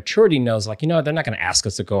say maturity knows, like, they're not going to ask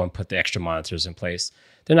us to go and put the extra monitors in place.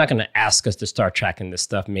 They're not going to ask us to start tracking this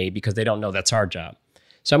stuff maybe because they don't know that's our job.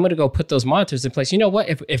 So I'm going to go put those monitors in place. You know what?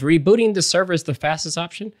 If rebooting the server is the fastest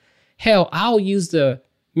option, hell, I'll use the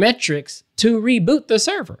metrics to reboot the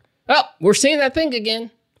server. Oh, we're seeing that thing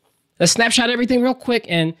again. Let's snapshot everything real quick,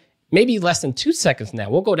 and maybe less than 2 seconds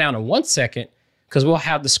now. We'll go down to 1 second because we'll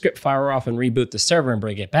have the script fire off and reboot the server and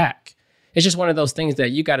bring it back. It's just one of those things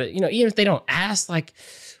that you got to, even if they don't ask, like,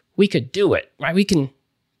 we could do it, right? We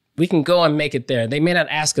can go and make it there. They may not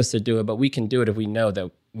ask us to do it, but we can do it if we know that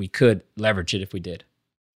we could leverage it if we did.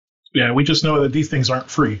 Yeah, we just know that these things aren't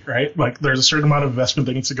free, right? Like, there's a certain amount of investment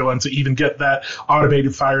that needs to go into even get that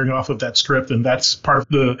automated firing off of that script. And that's part of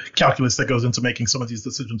the calculus that goes into making some of these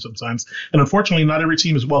decisions sometimes. And unfortunately, not every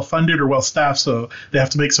team is well funded or well staffed, so they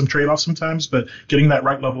have to make some trade-offs sometimes. But getting that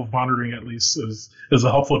right level of monitoring at least is a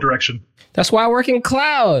helpful direction. That's why I work in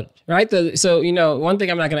cloud, right? So, one thing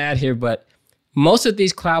I'm not going to add here, but most of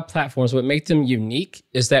these cloud platforms, what makes them unique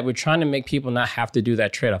is that we're trying to make people not have to do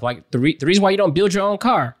that trade-off. Like the reason why you don't build your own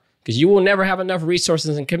car, because you will never have enough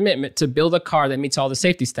resources and commitment to build a car that meets all the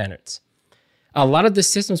safety standards. A lot of the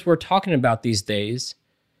systems we're talking about these days,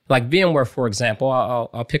 like VMware, for example,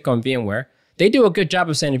 I'll pick on VMware. They do a good job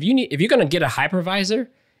of saying, if you're going to get a hypervisor,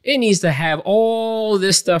 it needs to have all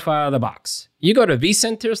this stuff out of the box. You go to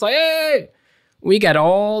vCenter, it's like, hey, we got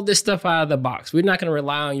all this stuff out of the box. We're not going to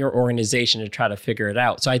rely on your organization to try to figure it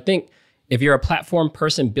out. So I think if you're a platform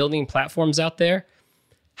person building platforms out there,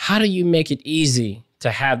 how do you make it easy to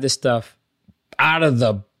have this stuff out of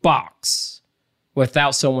the box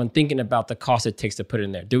without someone thinking about the cost it takes to put it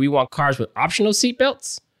in there? Do we want cars with optional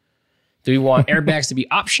seatbelts? Do we want airbags to be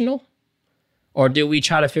optional? Or do we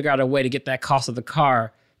try to figure out a way to get that cost of the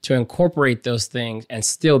car to incorporate those things and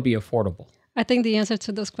still be affordable? I think the answer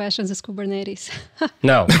to those questions is Kubernetes.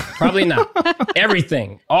 No, probably not.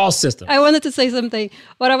 Everything, all systems. I wanted to say something.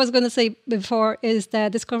 What I was going to say before is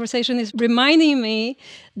that this conversation is reminding me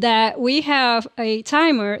that we have a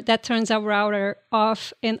timer that turns our router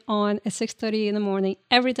off and on at 6:30 in the morning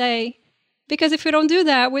every day. Because if we don't do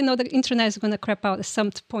that, we know the internet is going to crap out at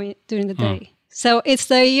some point during the day. So it's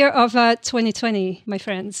the year of 2020, my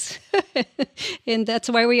friends. And that's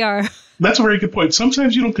where we are. That's a very good point.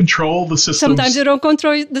 Sometimes you don't control the system. Sometimes you don't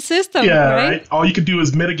control the system, right? All you can do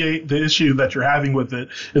is mitigate the issue that you're having with it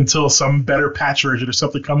until some better patch version or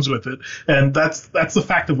something comes with it. And that's the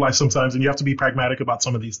fact of life sometimes, and you have to be pragmatic about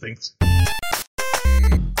some of these things.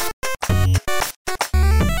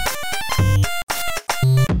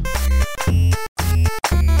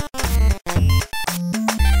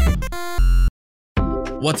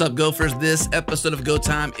 What's up, Gophers? This episode of Go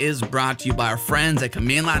Time is brought to you by our friends at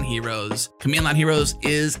Command Line Heroes. Command Line Heroes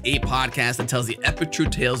is a podcast that tells the epic true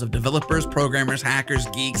tales of developers, programmers, hackers,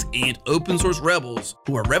 geeks, and open source rebels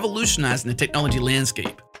who are revolutionizing the technology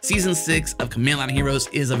landscape. Season 6 of Command Line Heroes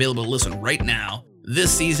is available to listen right now.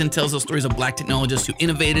 This season tells the stories of Black technologists who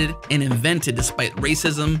innovated and invented despite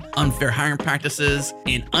racism, unfair hiring practices,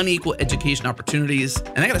 and unequal education opportunities.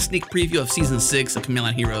 And I got a sneak preview of Season 6 of Command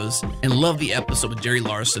Line Heroes and love the episode with Jerry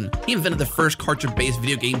Larson. He invented the first cartridge-based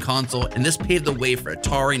video game console, and this paved the way for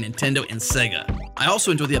Atari, Nintendo, and Sega. I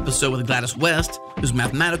also enjoyed the episode with Gladys West, whose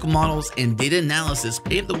mathematical models and data analysis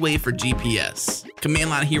paved the way for GPS.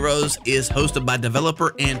 Command Line Heroes is hosted by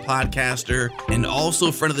developer and podcaster, and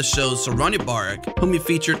also friend of the show, Saranya Barak, whom we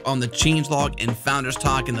featured on the Changelog and Founders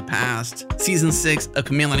Talk in the past. Season 6 of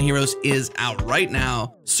Command Line Heroes is out right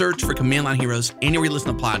now. Search for Command Line Heroes anywhere you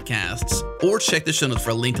listen to podcasts, or check the show notes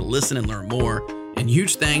for a link to listen and learn more. And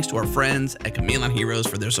huge thanks to our friends at Command Line Heroes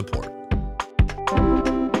for their support.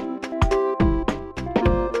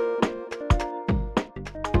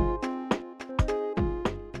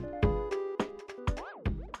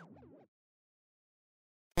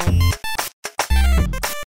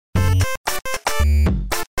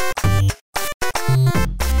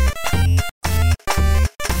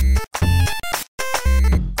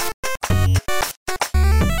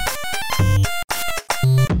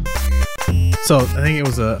 So I think it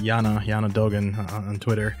was Yana Dogan on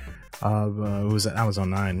Twitter, who was at Amazon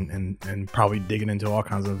 9 and probably digging into all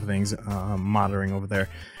kinds of things, monitoring over there.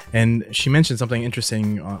 And she mentioned something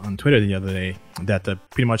interesting on Twitter the other day that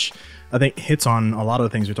pretty much, I think, hits on a lot of the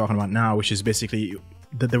things we're talking about now, which is basically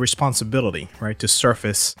the responsibility, right, to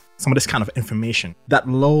surface some of this kind of information, that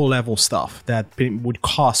low level stuff that would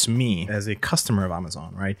cost me as a customer of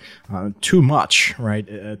Amazon, right, too much,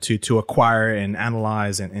 right, to acquire and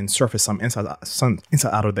analyze and surface some insight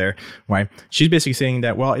out of there, right. She's basically saying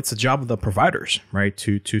that, well, it's the job of the providers, right,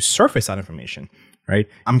 to surface that information. Right.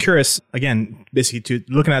 I'm curious, again, basically to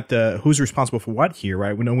looking at who's responsible for what here.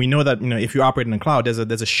 Right. We know that, if you operate in the cloud, there's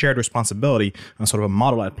a shared responsibility on sort of a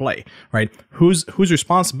model at play. Right. Whose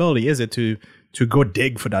responsibility is it to go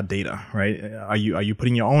dig for that data? Right. Are you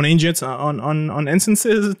putting your own agents on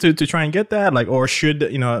instances to try and get that? Or should,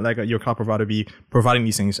 your cloud provider be providing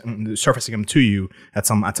these things, surfacing them to you at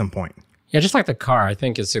some point? Yeah. Just like the car, I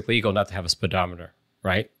think it's illegal not to have a speedometer.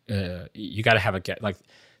 Right. You got to have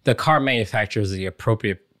the car manufacturer is the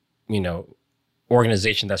appropriate,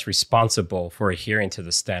 organization that's responsible for adhering to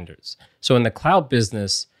the standards. So in the cloud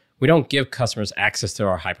business, we don't give customers access to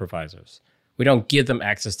our hypervisors. We don't give them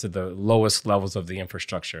access to the lowest levels of the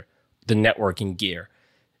infrastructure, the networking gear.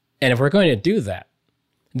 And if we're going to do that,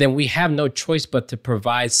 then we have no choice but to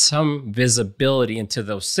provide some visibility into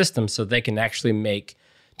those systems so they can actually make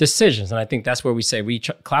decisions. And I think that's where we say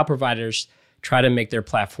cloud providers try to make their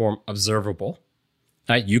platform observable.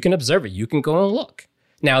 You can observe it. You can go and look.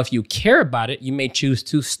 Now, if you care about it, you may choose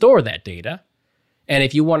to store that data. And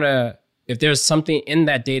if there's something in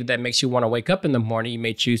that data that makes you want to wake up in the morning, you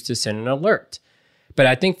may choose to send an alert. But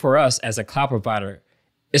I think for us as a cloud provider,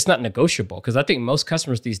 it's not negotiable, because I think most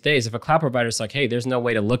customers these days, if a cloud provider is like, hey, there's no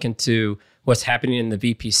way to look into what's happening in the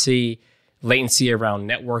VPC, latency around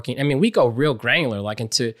networking. I mean, we go real granular,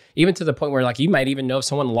 even to the point where you might even know if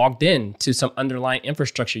someone logged in to some underlying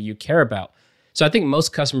infrastructure you care about. So I think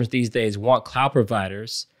most customers these days want cloud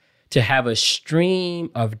providers to have a stream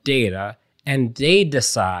of data, and they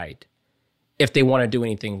decide if they want to do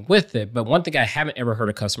anything with it. But one thing I haven't ever heard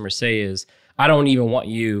a customer say is, I don't even want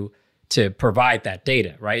you to provide that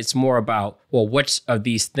data, right? It's more about, well, which of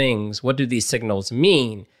these things, what do these signals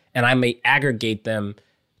mean? And I may aggregate them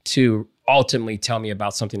to ultimately tell me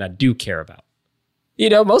about something I do care about.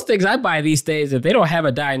 Most things I buy these days, if they don't have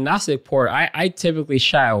a diagnostic port, I typically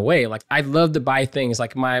shy away. I love to buy things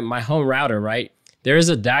like my home router, right? There is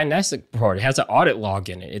a diagnostic port. It has an audit log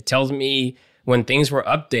in it. It tells me when things were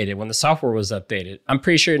updated, when the software was updated. I'm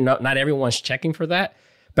pretty sure not everyone's checking for that,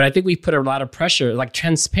 but I think we put a lot of pressure, like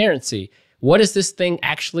transparency. What is this thing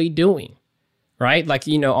actually doing, right?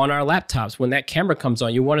 On our laptops, when that camera comes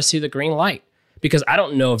on, you want to see the green light. Because I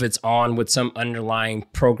don't know if it's on with some underlying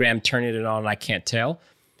program turning it on, I can't tell.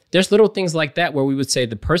 There's little things like that where we would say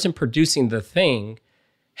the person producing the thing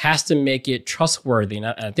has to make it trustworthy. And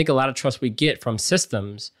I think a lot of trust we get from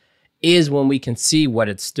systems is when we can see what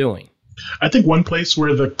it's doing. I think one place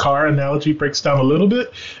where the car analogy breaks down a little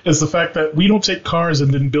bit is the fact that we don't take cars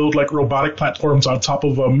and then build robotic platforms on top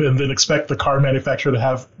of them and then expect the car manufacturer to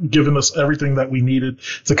have given us everything that we needed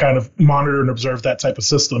to kind of monitor and observe that type of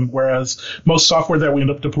system. Whereas most software that we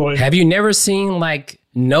end up deploying. Have you never seen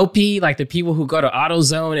Nopi, the people who go to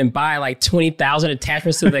AutoZone and buy 20,000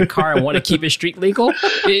 attachments to their car and want to keep it street legal?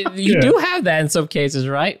 You do have that in some cases,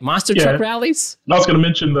 right? Monster truck rallies? I was going to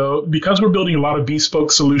mention, though, because we're building a lot of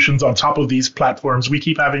bespoke solutions on top of these platforms, we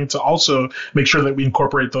keep having to also make sure that we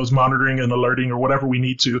incorporate those monitoring and alerting or whatever we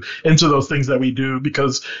need to into those things that we do,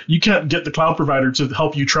 because you can't get the cloud provider to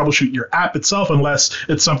help you troubleshoot your app itself unless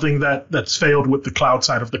it's something that's failed with the cloud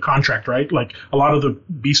side of the contract, right? A lot of the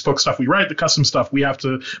bespoke stuff we write, the custom stuff, we have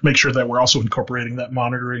to make sure that we're also incorporating that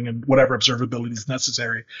monitoring and whatever observability is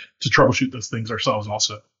necessary to troubleshoot those things ourselves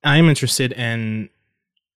also. I'm interested in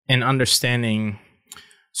understanding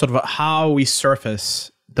sort of how we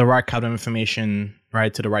surface the right kind of information,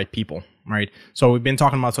 right, to the right people, right? So we've been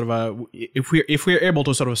talking about sort of if we're able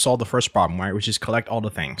to sort of solve the first problem, right, which is collect all the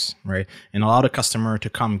things, right, and allow the customer to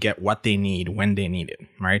come get what they need when they need it,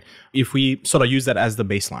 right? If we sort of use that as the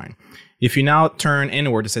baseline. If you now turn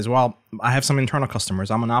inward, it says, well, I have some internal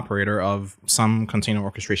customers. I'm an operator of some container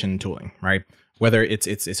orchestration tooling, right? Whether it's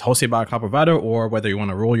hosted by a cloud provider or whether you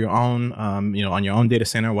want to roll your own, on your own data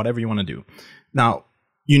center, whatever you want to do. Now,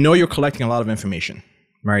 you're collecting a lot of information,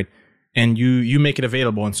 right? And you make it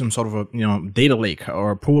available in some sort of a data lake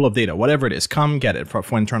or a pool of data, whatever it is. Come get it for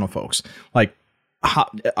internal folks. Is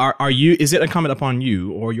it incumbent upon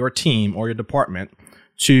you or your team or your department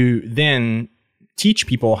to then teach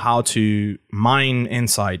people how to mine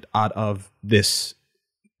insight out of this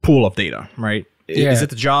pool of data, right? Is it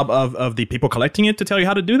the job of the people collecting it to tell you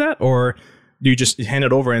how to do that? Or do you just hand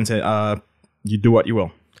it over and say, you do what you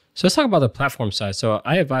will? So let's talk about the platform side. So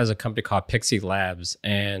I advise a company called Pixie Labs,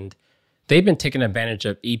 and they've been taking advantage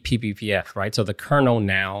of ePBPF, right? So the kernel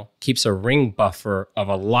now keeps a ring buffer of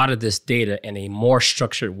a lot of this data in a more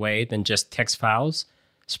structured way than just text files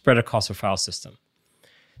spread across a file system.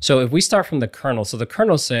 So if we start from the kernel, so the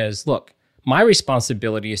kernel says, look, my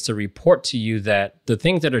responsibility is to report to you that the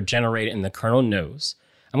things that are generated in the kernel knows,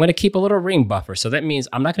 I'm going to keep a little ring buffer. So that means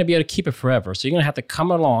I'm not going to be able to keep it forever. So you're going to have to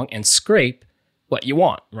come along and scrape what you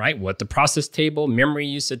want, right? What the process table, memory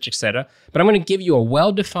usage, etc. But I'm going to give you a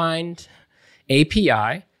well-defined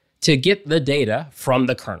API to get the data from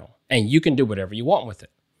the kernel, and you can do whatever you want with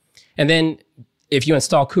it. And then if you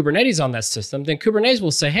install Kubernetes on that system, then Kubernetes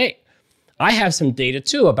will say, hey, I have some data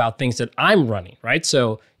too about things that I'm running, right?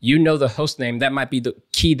 So you know the host name, that might be the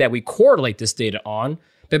key that we correlate this data on.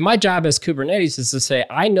 But my job as Kubernetes is to say,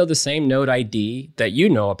 I know the same node ID that you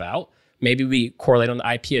know about. Maybe we correlate on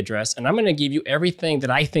the IP address, and I'm going to give you everything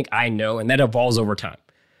that I think I know, and that evolves over time,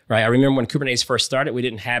 right? I remember when Kubernetes first started, we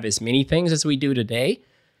didn't have as many things as we do today,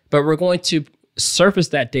 but we're going to surface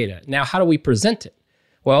that data. Now, how do we present it?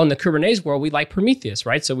 Well, in the Kubernetes world, we like Prometheus,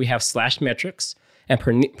 right? So we have /metrics, and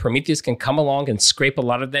Prometheus can come along and scrape a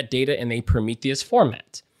lot of that data in a Prometheus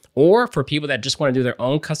format. Or for people that just want to do their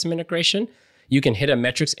own custom integration, you can hit a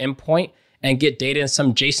metrics endpoint and get data in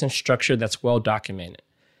some JSON structure that's well documented.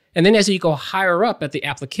 And then as you go higher up at the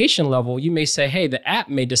application level, you may say, hey, the app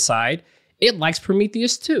may decide it likes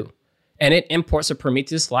Prometheus too. And it imports a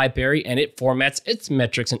Prometheus library and it formats its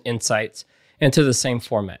metrics and insights into the same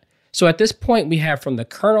format. So at this point, we have from the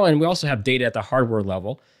kernel, and we also have data at the hardware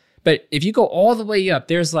level. But if you go all the way up,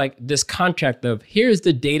 there's like this contract of here's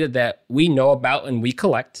the data that we know about and we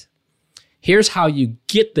collect. Here's how you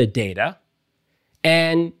get the data.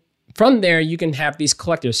 And from there, you can have these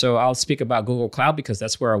collectors. So I'll speak about Google Cloud because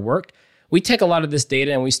that's where I work. We take a lot of this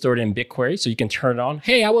data and we store it in BigQuery. So you can turn it on.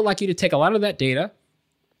 Hey, I would like you to take a lot of that data,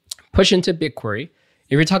 push into BigQuery.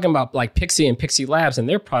 If you're talking about like Pixie and Pixie Labs and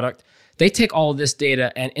their product, they take all of this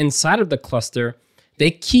data and inside of the cluster,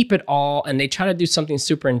 they keep it all and they try to do something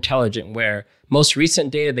super intelligent where most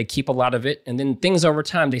recent data, they keep a lot of it. And then things over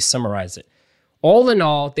time, they summarize it. All in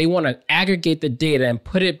all, they want to aggregate the data and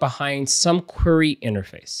put it behind some query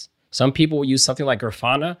interface. Some people will use something like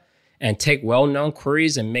Grafana and take well-known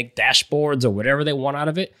queries and make dashboards or whatever they want out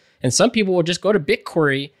of it. And some people will just go to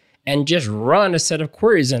BigQuery and just run a set of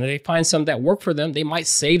queries. And if they find some that work for them, they might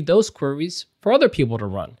save those queries for other people to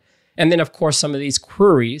run. And then, of course, some of these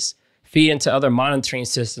queries feed into other monitoring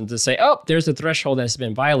systems to say, oh, there's a threshold that's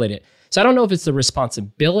been violated. So I don't know if it's the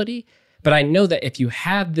responsibility, but I know that if you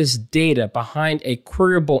have this data behind a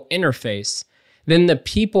queryable interface, then the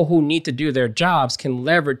people who need to do their jobs can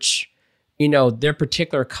leverage, their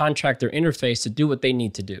particular contract or interface to do what they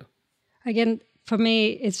need to do. Again, for me,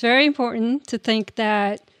 it's very important to think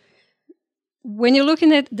that when you're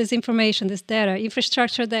looking at this information, this data,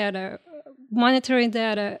 infrastructure data, monitoring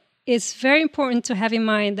data, it's very important to have in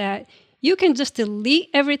mind that you can just delete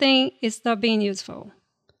everything. It's not being useful.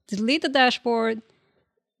 Delete the dashboard.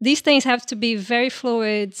 These things have to be very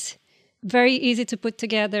fluid, very easy to put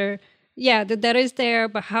together. Yeah, the data is there,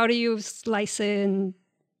 but how do you slice it and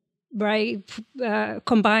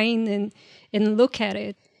combine and look at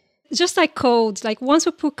it? Just like code, like once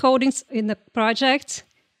we put code in the project,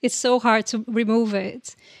 it's so hard to remove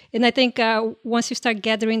it. And I think once you start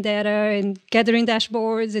gathering data and gathering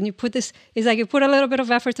dashboards and you put this, it's like you put a little bit of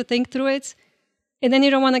effort to think through it, and then you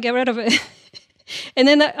don't want to get rid of it. And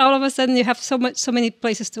then all of a sudden you have so many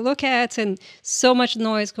places to look at and so much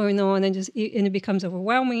noise going on, and it becomes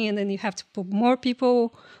overwhelming. And then you have to put more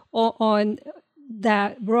people on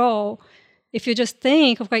that role. If you just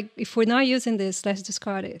think of if we're not using this, let's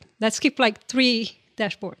discard it. Let's keep 3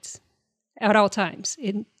 dashboards at all times.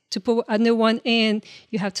 And to put a new one in,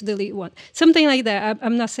 you have to delete one. Something like that.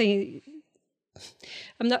 I'm not saying,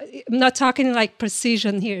 I'm not talking like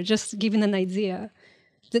precision here, just giving an idea.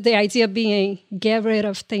 The idea being get rid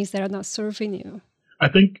of things that are not serving you. I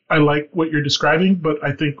think I like what you're describing, but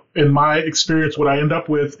I think in my experience, what I end up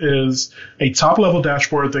with is a top-level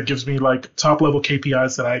dashboard that gives me top-level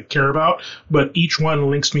KPIs that I care about, but each one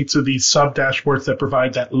links me to these sub-dashboards that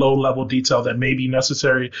provide that low-level detail that may be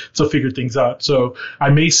necessary to figure things out. So I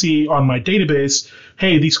may see on my database,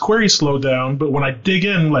 hey, these queries slow down, but when I dig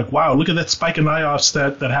in, wow, look at that spike in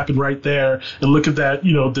IOPS that happened right there, and look at that,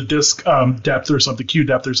 the disk depth or something, queue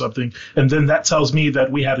depth or something, and then that tells me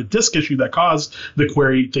that we had a disk issue that caused the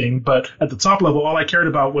query thing. But at the top level, all I cared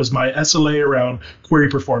about was my SLA around query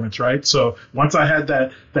performance, right? So once I had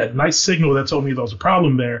that nice signal that told me there was a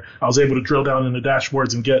problem there, I was able to drill down in the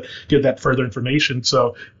dashboards and get that further information.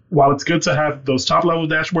 So while it's good to have those top level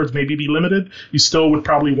dashboards maybe be limited, you still would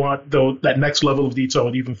probably want that next level of detail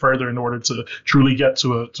and even further in order to truly get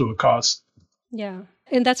to a cost. Yeah.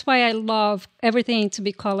 And that's why I love everything to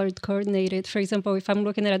be color coordinated. For example, if I'm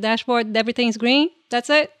looking at a dashboard, everything's green, that's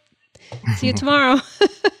it. See you tomorrow.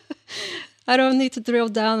 I don't need to drill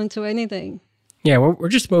down into anything. Yeah, we're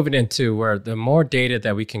just moving into where the more data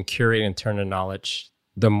that we can curate and turn to knowledge,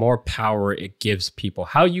 the more power it gives people.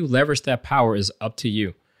 How you leverage that power is up to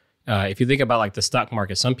you. If you think about like the stock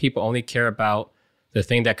market, some people only care about the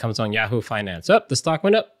thing that comes on Yahoo Finance. The stock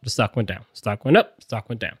went up, the stock went down. Stock went up, stock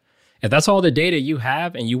went down. If that's all the data you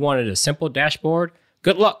have and you wanted a simple dashboard,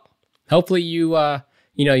 good luck. Hopefully you're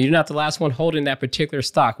not the last one holding that particular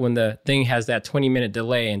stock when the thing has that 20-minute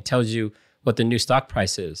delay and tells you what the new stock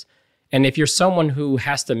price is. And if you're someone who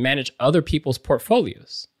has to manage other people's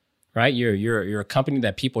portfolios, right? You're a company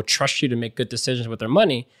that people trust you to make good decisions with their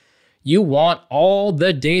money. You want all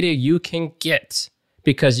the data you can get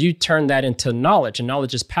because you turn that into knowledge, and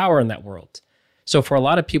knowledge is power in that world. So for a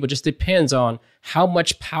lot of people, it just depends on how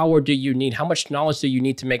much power do you need? How much knowledge do you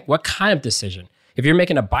need to make what kind of decision? If you're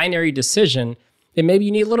making a binary decision, then maybe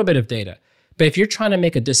you need a little bit of data. But if you're trying to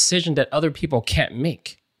make a decision that other people can't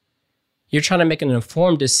make, you're trying to make an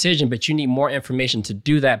informed decision, but you need more information to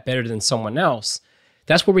do that better than someone else.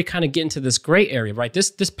 That's where we kind of get into this gray area, right?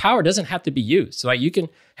 This power doesn't have to be used. So you can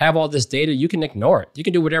have all this data, you can ignore it. You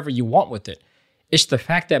can do whatever you want with it. It's the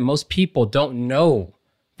fact that most people don't know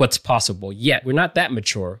what's possible yet. We're not that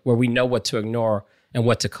mature where we know what to ignore and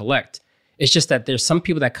what to collect. It's just that there's some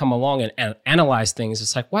people that come along and analyze things.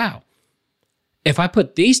 It's like, wow, if I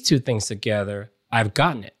put these two things together, I've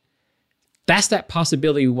gotten it. That's that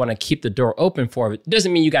possibility we want to keep the door open for. It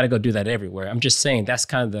doesn't mean you got to go do that everywhere. I'm just saying that's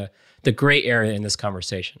kind of the gray area in this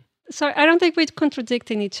conversation. So I don't think we're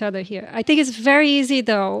contradicting each other here. I think it's very easy,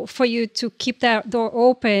 though, for you to keep that door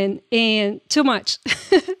open and too much.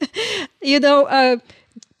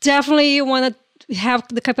 Definitely you want to have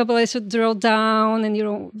the capability to drill down and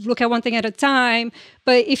look at one thing at a time.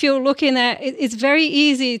 But if you're looking at it, it's very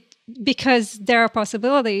easy because there are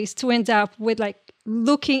possibilities to end up with like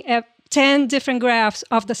looking at 10 different graphs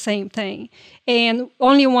of the same thing. And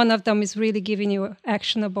only one of them is really giving you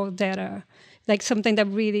actionable data, like something that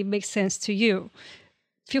really makes sense to you.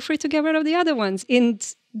 Feel free to get rid of the other ones. And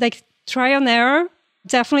like trial and error,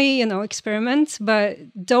 definitely, experiment, but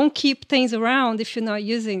don't keep things around if you're not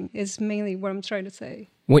using, is mainly what I'm trying to say.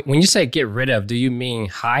 When you say get rid of, do you mean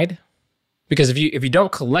hide? Because if you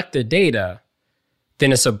don't collect the data,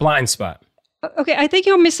 then it's a blind spot. Okay, I think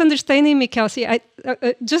you're misunderstanding me, Kelsey.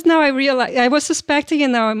 Just now I realized, I was suspecting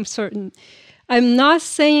and now I'm certain. I'm not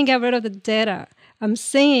saying get rid of the data. I'm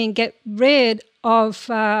saying get rid of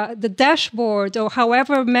the dashboard or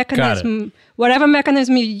whatever mechanism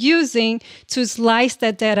you're using to slice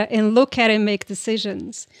that data and look at it and make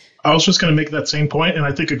decisions. I was just going to make that same point, and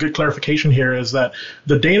I think a good clarification here is that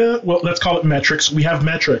the data, well, let's call it metrics. We have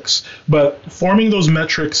metrics, but forming those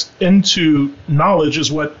metrics into knowledge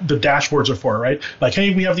is what the dashboards are for, right? Like,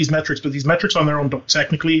 hey, we have these metrics, but these metrics on their own don't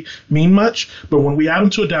technically mean much. But when we add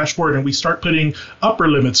them to a dashboard and we start putting upper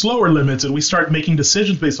limits, lower limits, and we start making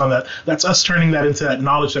decisions based on that, that's us turning that into that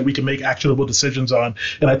knowledge that we can make actionable decisions on.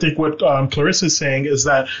 And I think what Clarissa is saying is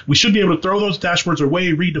that we should be able to throw those dashboards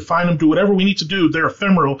away, redefine them, do whatever we need to do. They're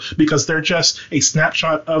ephemeral, because they're just a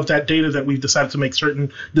snapshot of that data that we've decided to make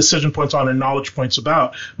certain decision points on and knowledge points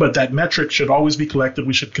about. But that metric should always be collected.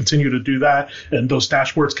 We should continue to do that. And those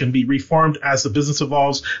dashboards can be reformed as the business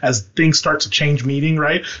evolves, as things start to change meaning,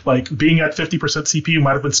 right? Like being at 50% CPU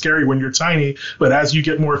might have been scary when you're tiny, but as you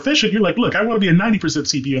get more efficient, you're like, look, I want to be at 90%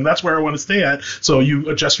 CPU, and that's where I want to stay at. So you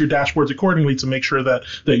adjust your dashboards accordingly to make sure that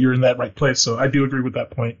you're in that right place. So I do agree with that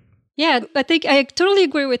point. Yeah, I think I totally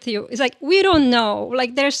agree with you. It's like we don't know.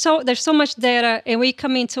 Like there's so much data, and we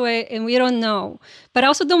come into it and we don't know. But I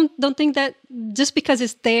also don't think that just because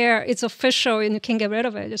it's there, it's official and you can get rid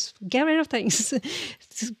of it. Just get rid of things.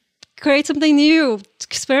 Just create something new,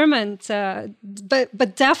 experiment.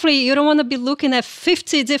 But definitely, you don't want to be looking at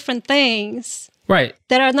 50 different things. Right.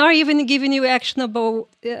 That are not even giving you actionable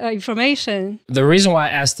information. The reason why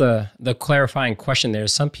I asked the clarifying question there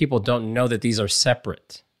is some people don't know that these are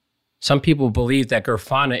separate. Some people believe that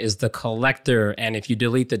Grafana is the collector, and if you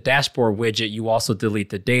delete the dashboard widget, you also delete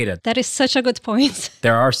the data. That is such a good point.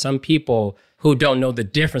 There are some people who don't know the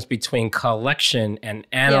difference between collection and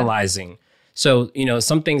analyzing. Yeah. So,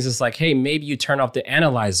 some things is like, hey, maybe you turn off the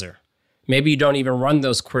analyzer Maybe you don't even run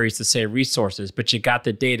those queries to say resources, but you got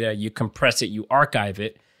the data, you compress it, you archive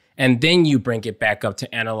it, and then you bring it back up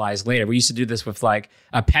to analyze later. We used to do this with like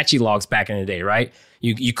Apache logs back in the day, right?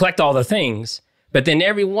 You collect all the things, but then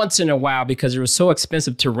every once in a while, because it was so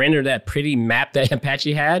expensive to render that pretty map that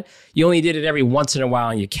Apache had, you only did it every once in a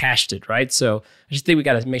while and you cached it, right? So I just think we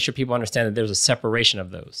got to make sure people understand that there's a separation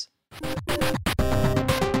of those.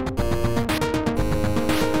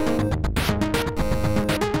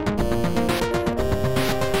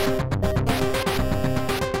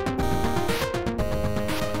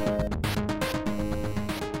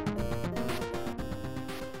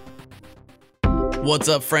 What's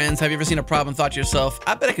up, friends? Have you ever seen a problem and thought to yourself,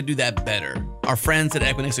 I bet I could do that better? Our friends at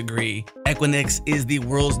Equinix agree. Equinix is the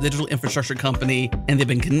world's digital infrastructure company, and they've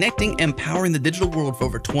been connecting and powering the digital world for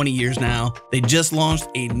over 20 years now. They just launched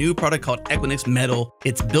a new product called Equinix Metal.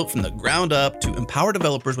 It's built from the ground up to empower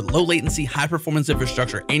developers with low latency, high performance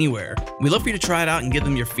infrastructure anywhere. We'd love for you to try it out and give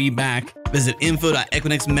them your feedback. Visit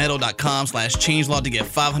info.equinixmetal.com/changelog to get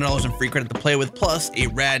 $500 in free credit to play with, plus a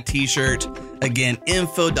rad t-shirt. Again,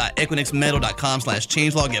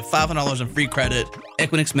 info.equinixmetal.com/changelog, get $500 in free credit.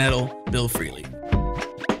 Equinix Metal, build freely.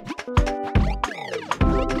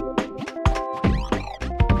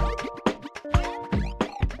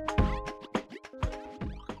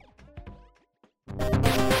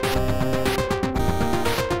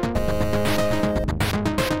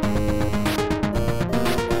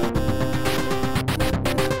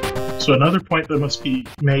 So another point that must be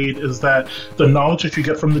made is that the knowledge that you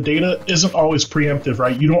get from the data isn't always preemptive,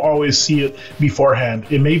 right? You don't always see it beforehand.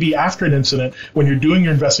 It may be after an incident, when you're doing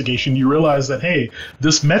your investigation, you realize that, hey,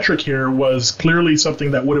 this metric here was clearly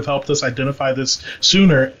something that would have helped us identify this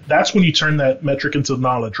sooner. That's when you turn that metric into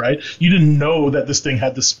knowledge, right? You didn't know that this thing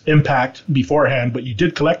had this impact beforehand, but you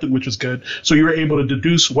did collect it, which is good. So you were able to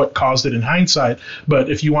deduce what caused it in hindsight. But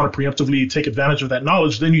if you want to preemptively take advantage of that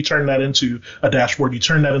knowledge, then you turn that into a dashboard. You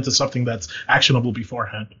turn that into something that's actionable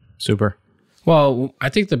beforehand. Super. Well, I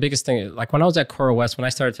think the biggest thing, like when I was at CoreOS, when I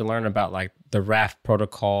started to learn about like the RAFT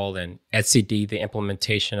protocol and etcd, the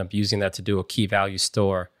implementation of using that to do a key value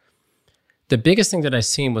store, the biggest thing that I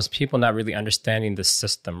seen was people not really understanding the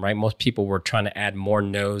system, right? Most people were trying to add more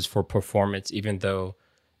nodes for performance, even though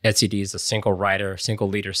etcd is a single writer, single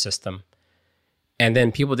leader system. And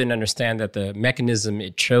then people didn't understand that the mechanism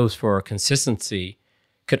it chose for consistency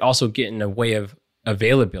could also get in the way of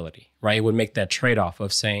availability, right? It would make that trade-off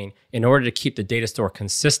of saying, in order to keep the data store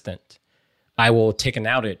consistent, I will take an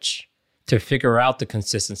outage to figure out the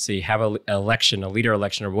consistency, have an election, a leader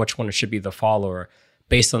election, or which one should be the follower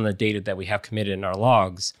based on the data that we have committed in our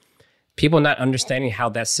logs. People not understanding how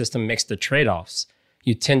that system makes the trade-offs,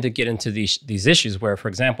 you tend to get into these issues where, for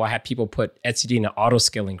example, I had people put etcd in an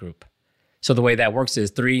auto-scaling group. So the way that works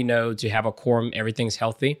is 3 nodes, you have a quorum, everything's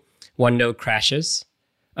healthy. 1 node crashes,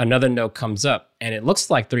 another node comes up, and it looks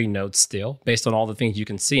like 3 nodes still, based on all the things you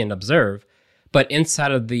can see and observe. But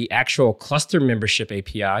inside of the actual cluster membership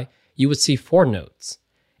API, you would see 4 nodes.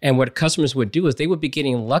 And what customers would do is they would be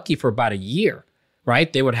getting lucky for about a year,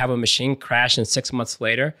 right? They would have a machine crash, and 6 months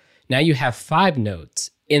later, now you have 5 nodes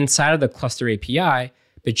inside of the cluster API,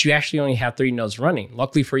 but you actually only have 3 nodes running.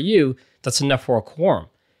 Luckily for you, that's enough for a quorum.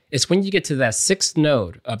 It's when you get to that 6th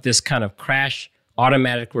node of this kind of crash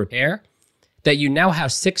automatic repair that you now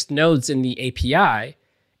have 6 nodes in the API,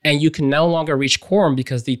 and you can no longer reach quorum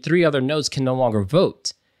because the 3 other nodes can no longer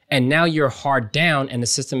vote. And now you're hard down and the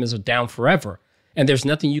system is down forever. And there's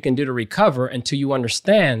nothing you can do to recover until you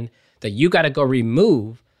understand that you got to go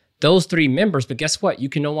remove those 3 members. But guess what? You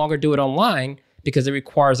can no longer do it online because it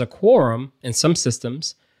requires a quorum in some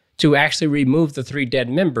systems to actually remove the 3 dead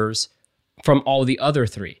members from all the other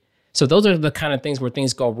 3. So those are the kind of things where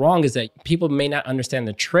things go wrong, is that people may not understand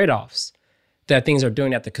the trade-offs that things are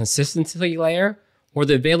doing at the consistency layer or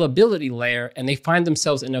the availability layer, and they find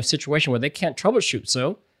themselves in a situation where they can't troubleshoot.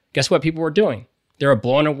 So guess what people were doing? They were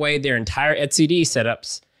blowing away their entire etcd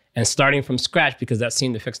setups and starting from scratch because that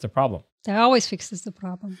seemed to fix the problem. That always fixes the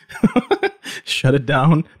problem. Shut it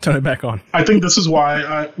down, turn it back on. I think this is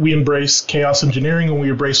why we embrace chaos engineering, and we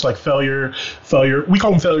embrace like failure. We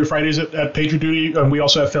call them failure Fridays at PagerDuty, and we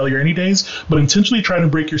also have failure any days. But intentionally trying to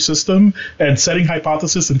break your system and setting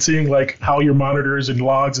hypothesis and seeing like how your monitors and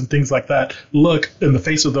logs and things like that look in the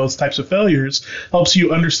face of those types of failures helps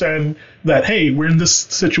you understand that, hey, we're in this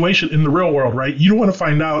situation in the real world, right? You don't want to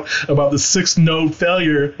find out about the 6th node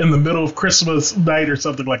failure in the middle of Christmas night or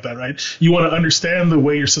something like that, right? You want to understand the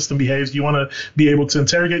way your system behaves. You want to be able to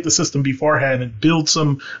interrogate the system beforehand and build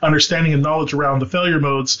some understanding and knowledge around the failure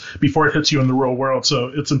modes before it hits you in the real world.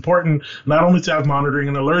 So it's important not only to have monitoring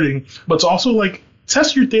and alerting, but to also like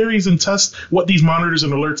test your theories and test what these monitors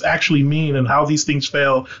and alerts actually mean and how these things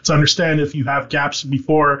fail to understand if you have gaps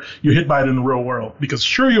before you're hit by it in the real world. Because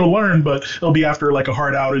sure, you'll learn, but it'll be after like a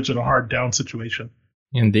hard outage and a hard down situation.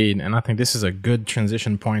 Indeed, and I think this is a good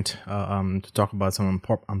transition point to talk about some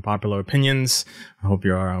unpopular opinions. I hope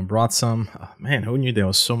you brought some. Man, who knew there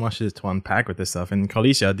was so much to unpack with this stuff? And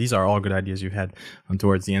Carlisia, these are all good ideas you had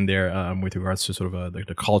towards the end there with regards to sort of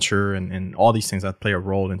the culture and all these things that play a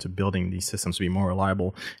role into building these systems to be more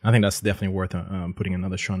reliable. And I think that's definitely worth putting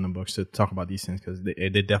another show in the books to talk about these things, because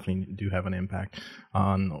they definitely do have an impact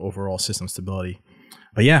on overall system stability.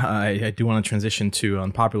 But yeah, I do want to transition to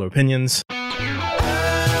unpopular opinions.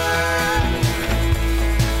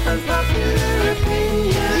 I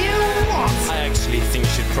actually think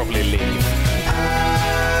you should probably leave.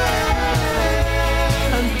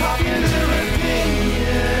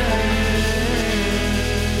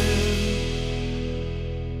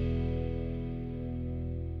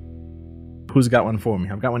 Who's got one for me?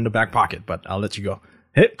 I've got one in the back pocket, but I'll let you go.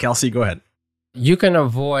 Hey, Kelsey, go ahead. You can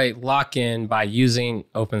avoid lock-in by using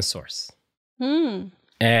open source.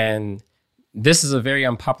 And this is a very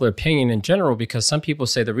unpopular opinion in general, because some people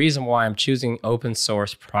say the reason why I'm choosing open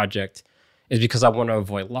source project is because I want to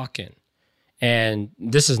avoid lock-in. And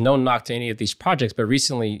this is no knock to any of these projects, but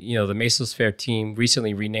recently, the Mesosphere team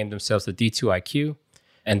recently renamed themselves the D2IQ,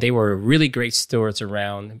 and they were really great stewards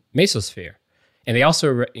around Mesosphere. And they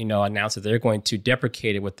also, announced that they're going to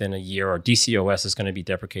deprecate it within a year, or DCOS is going to be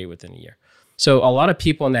deprecated within a year. So a lot of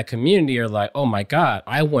people in that community are like, oh my God,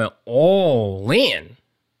 I went all in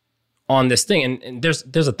on this thing. And there's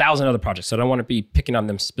 1,000 other projects, so I don't want to be picking on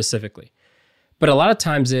them specifically. But a lot of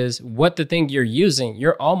times is what the thing you're using,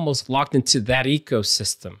 you're almost locked into that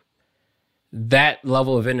ecosystem, that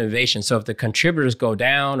level of innovation. So if the contributors go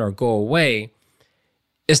down or go away,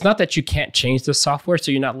 it's not that you can't change the software,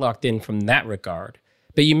 so you're not locked in from that regard.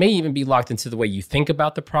 But you may even be locked into the way you think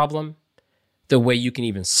about the problem, the way you can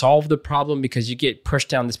even solve the problem, because you get pushed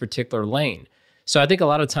down this particular lane. So I think a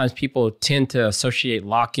lot of times people tend to associate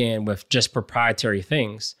lock-in with just proprietary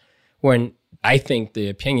things, when I think the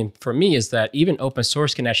opinion for me is that even open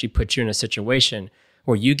source can actually put you in a situation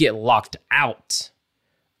where you get locked out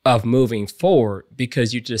of moving forward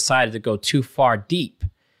because you decided to go too far deep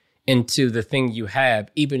into the thing you have,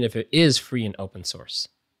 even if it is free and open source.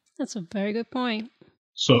 That's a very good point.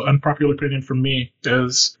 So unpopular opinion from me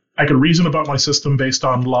is I can reason about my system based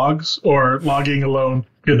on logs, or logging alone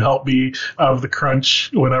can help me out of the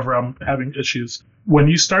crunch whenever I'm having issues. When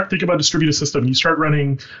you start thinking about distributed system, you start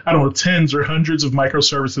running, tens or hundreds of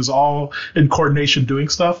microservices all in coordination doing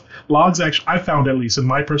stuff. Logs actually, I found, at least in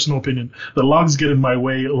my personal opinion, the logs get in my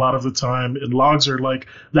way a lot of the time. And logs are like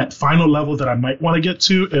that final level that I might want to get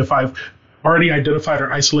to if I've already identified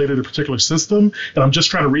or isolated a particular system, and I'm just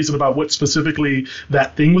trying to reason about what specifically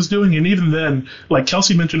that thing was doing. And even then, like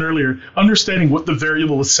Kelsey mentioned earlier, understanding what the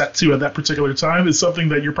variable was set to at that particular time is something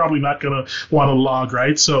that you're probably not going to want to log,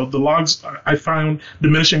 right? So the logs, I found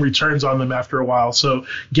diminishing returns on them after a while. So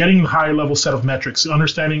getting a high level set of metrics,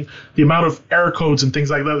 understanding the amount of error codes and things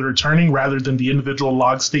like that they're returning, rather than the individual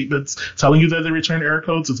log statements telling you that they return error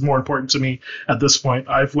codes, is more important to me at this point.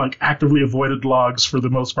 I've actively avoided logs for the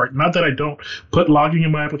most part. Not that I don't put logging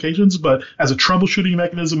in my applications, but as a troubleshooting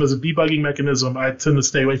mechanism, as a debugging mechanism, I tend to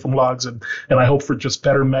stay away from logs, and I hope for just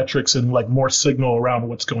better metrics and more signal around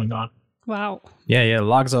what's going on. Wow. Yeah.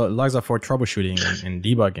 Logs are for troubleshooting and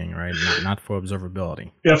debugging, right? Not for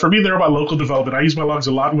observability. Yeah, for me, they're about local development. I use my logs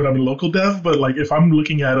a lot when I'm in local dev, but if I'm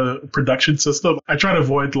looking at a production system, I try to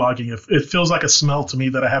avoid logging. If it feels like a smell to me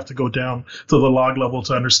that I have to go down to the log level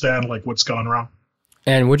to understand what's gone wrong.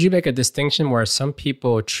 And would you make a distinction where some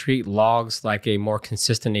people treat logs like a more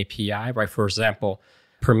consistent API, right? For example,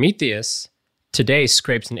 Prometheus today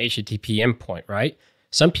scrapes an HTTP endpoint, right?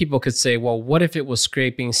 Some people could say, well, what if it was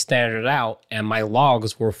scraping standard out and my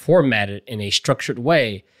logs were formatted in a structured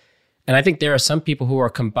way? And I think there are some people who are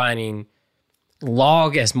combining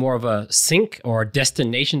log as more of a sink or a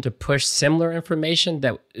destination to push similar information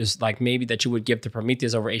that is maybe that you would give to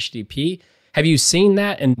Prometheus over HTTP. Have you seen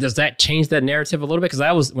that? And does that change that narrative a little bit?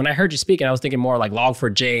 Because when I heard you speaking, I was thinking more like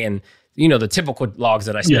log4j and, the typical logs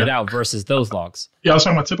that I spit out versus those logs. Yeah, I was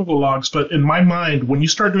talking about typical logs, but in my mind, when you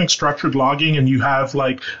start doing structured logging and you have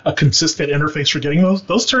a consistent interface for getting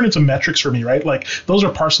those turn into metrics for me, right? Those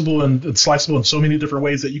are parsable and sliceable in so many different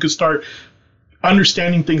ways that you could start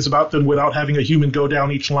understanding things about them without having a human go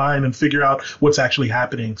down each line and figure out what's actually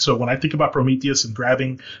happening. So when I think about Prometheus and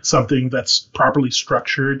grabbing something that's properly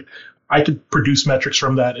structured, I could produce metrics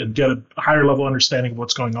from that and get a higher level understanding of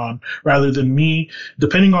what's going on, rather than me,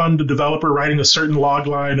 depending on the developer, writing a certain log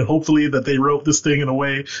line and hopefully that they wrote this thing in a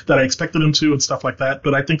way that I expected them to and stuff like that.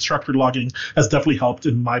 But I think structured logging has definitely helped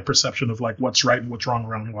in my perception of like what's right and what's wrong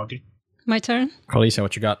around logging. My turn. Carlisia,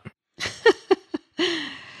 what you got?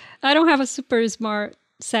 I don't have a super smart,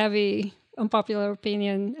 savvy, unpopular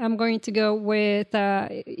opinion. I'm going to go with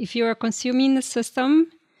if you are consuming the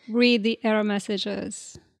system, read the error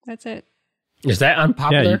messages. That's it. Is that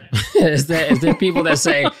unpopular? Yeah, is there people that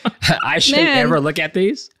say, I shouldn't ever look at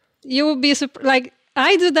these? You will be like,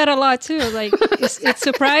 I do that a lot too. Like, it's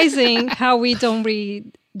surprising how we don't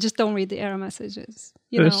read the error messages.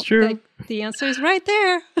 That's true. Like, the answer is right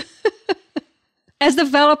there. As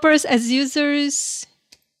developers, as users,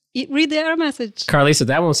 read the error message. Carlisia,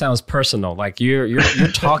 that one sounds personal. Like you're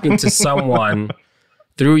talking to someone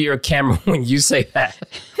through your camera when you say that.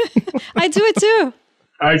 I do it too.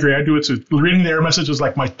 I agree. I do it too. Reading the error message was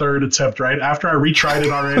like my third attempt, right? After I retried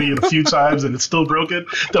it already a few times and it's still broken,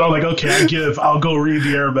 then I'm like, okay, I'll go read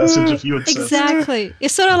the error message if you insist. Exactly.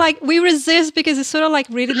 It's sort of like we resist because it's sort of like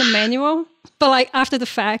reading the manual, but like after the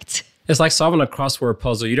fact. It's like solving a crossword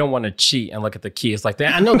puzzle. You don't want to cheat and look at the key. It's like,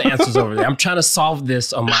 I know the answer's over there. I'm trying to solve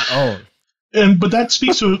this on my own. But that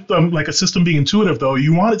speaks to like a system being intuitive, though.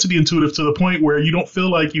 You want it to be intuitive to the point where you don't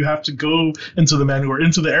feel like you have to go into the manual or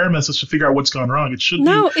into the error message to figure out what's gone wrong. It should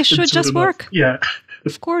it should just work. Yeah.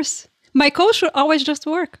 Of course. My code should always just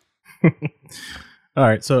work. All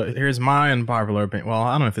right. So here's my unpopular opinion. Well,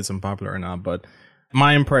 I don't know if it's unpopular or not, but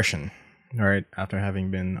my impression, all right, after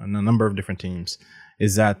having been on a number of different teams,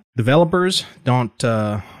 is that developers don't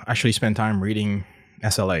actually spend time reading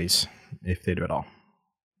SLAs, if they do at all.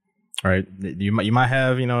 All right, you might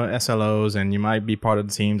have SLOs, and you might be part of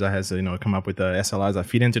the teams that has come up with the SLIs that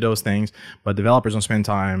feed into those things. But developers don't spend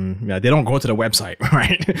time. They don't go to the website,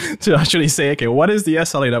 right, to actually say, okay, what is the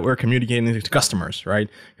SLA that we're communicating to customers, right?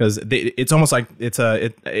 Because it's almost like it's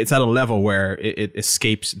at a level where it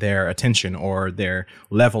escapes their attention or their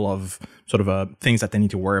level of sort of things that they need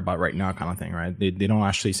to worry about right now, kind of thing, right? They don't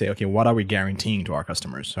actually say, okay, what are we guaranteeing to our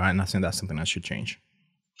customers? Right? And I think that's something that should change.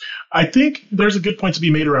 I think there's a good point to be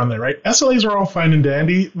made around that, right? SLAs are all fine and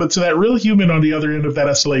dandy, but to that real human on the other end of that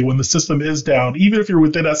SLA, when the system is down, even if you're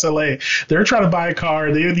within SLA, they're trying to buy a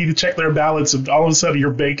car, they need to check their balance, and all of a sudden your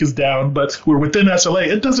bank is down, but we're within SLA.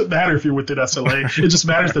 It doesn't matter if you're within SLA. It just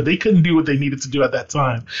matters that they couldn't do what they needed to do at that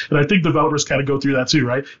time. And I think developers kind of go through that too,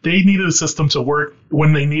 right? They needed a system to work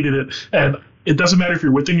when they needed it, and it doesn't matter if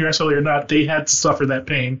you're within your SLA or not. They had to suffer that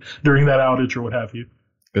pain during that outage or what have you.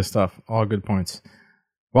 Good stuff. All good points.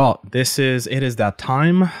 Well, it is that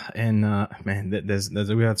time, and man,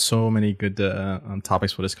 we had so many good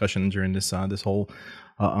topics for discussion during this whole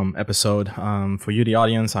episode. For you, the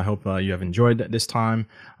audience, I hope you have enjoyed this time.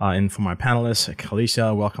 And for my panelists,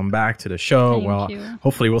 Carlisia, welcome back to the show. Thank you.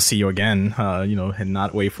 Hopefully we'll see you again. And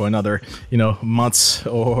not wait for another months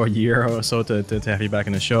or year or so to have you back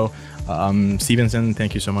in the show. Stevenson,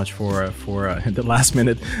 thank you so much for the last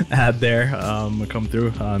minute ad there come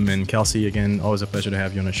through. And Kelsey, again, always a pleasure to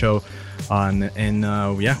have you on the show.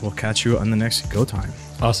 We'll catch you on the next Go Time.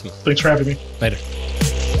 Awesome. Thanks for having me. Later.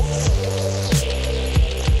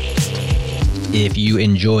 If you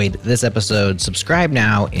enjoyed this episode, subscribe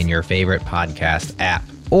now in your favorite podcast app,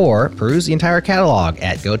 or peruse the entire catalog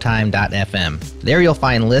at gotime.fm. There you'll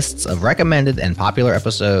find lists of recommended and popular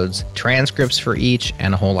episodes, transcripts for each,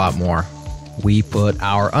 and a whole lot more. We put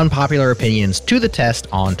our unpopular opinions to the test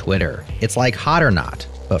on Twitter. It's like Hot or Not,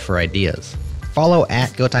 but for ideas. Follow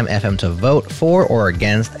at GoTimeFM to vote for or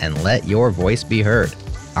against and let your voice be heard.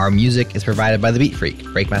 Our music is provided by The Beat Freak,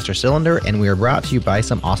 Breakmaster Cylinder, and we are brought to you by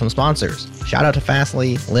some awesome sponsors. Shout out to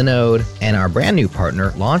Fastly, Linode, and our brand new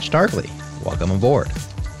partner, Launch Darkly. Welcome aboard.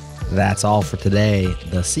 That's all for today.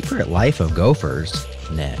 The Secret Life of Gophers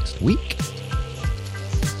next week.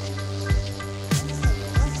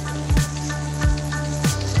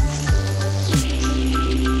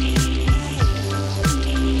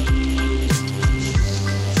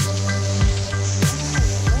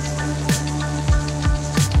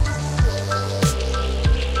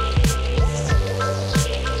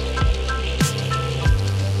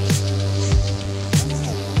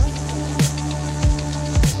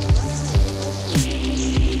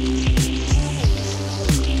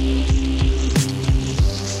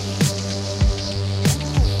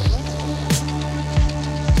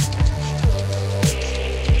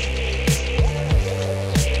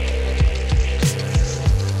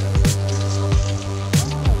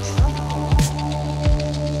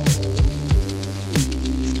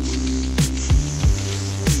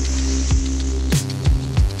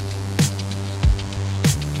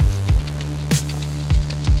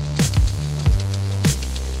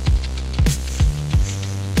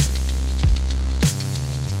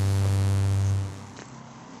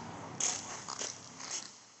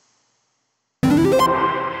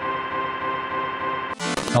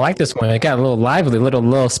 I like this one. It got a little lively, a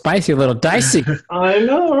little spicy, a little dicey. I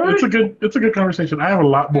know, right? It's a good conversation. I have a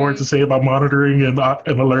lot more to say about monitoring and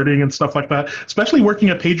alerting and stuff like that. Especially working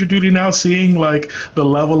at PagerDuty now, seeing like the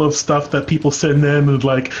level of stuff that people send in and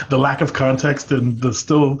like the lack of context and the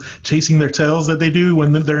still chasing their tails that they do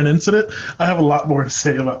when they're in an incident. I have a lot more to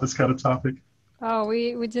say about this kind of topic. Oh,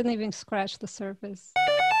 we didn't even scratch the surface.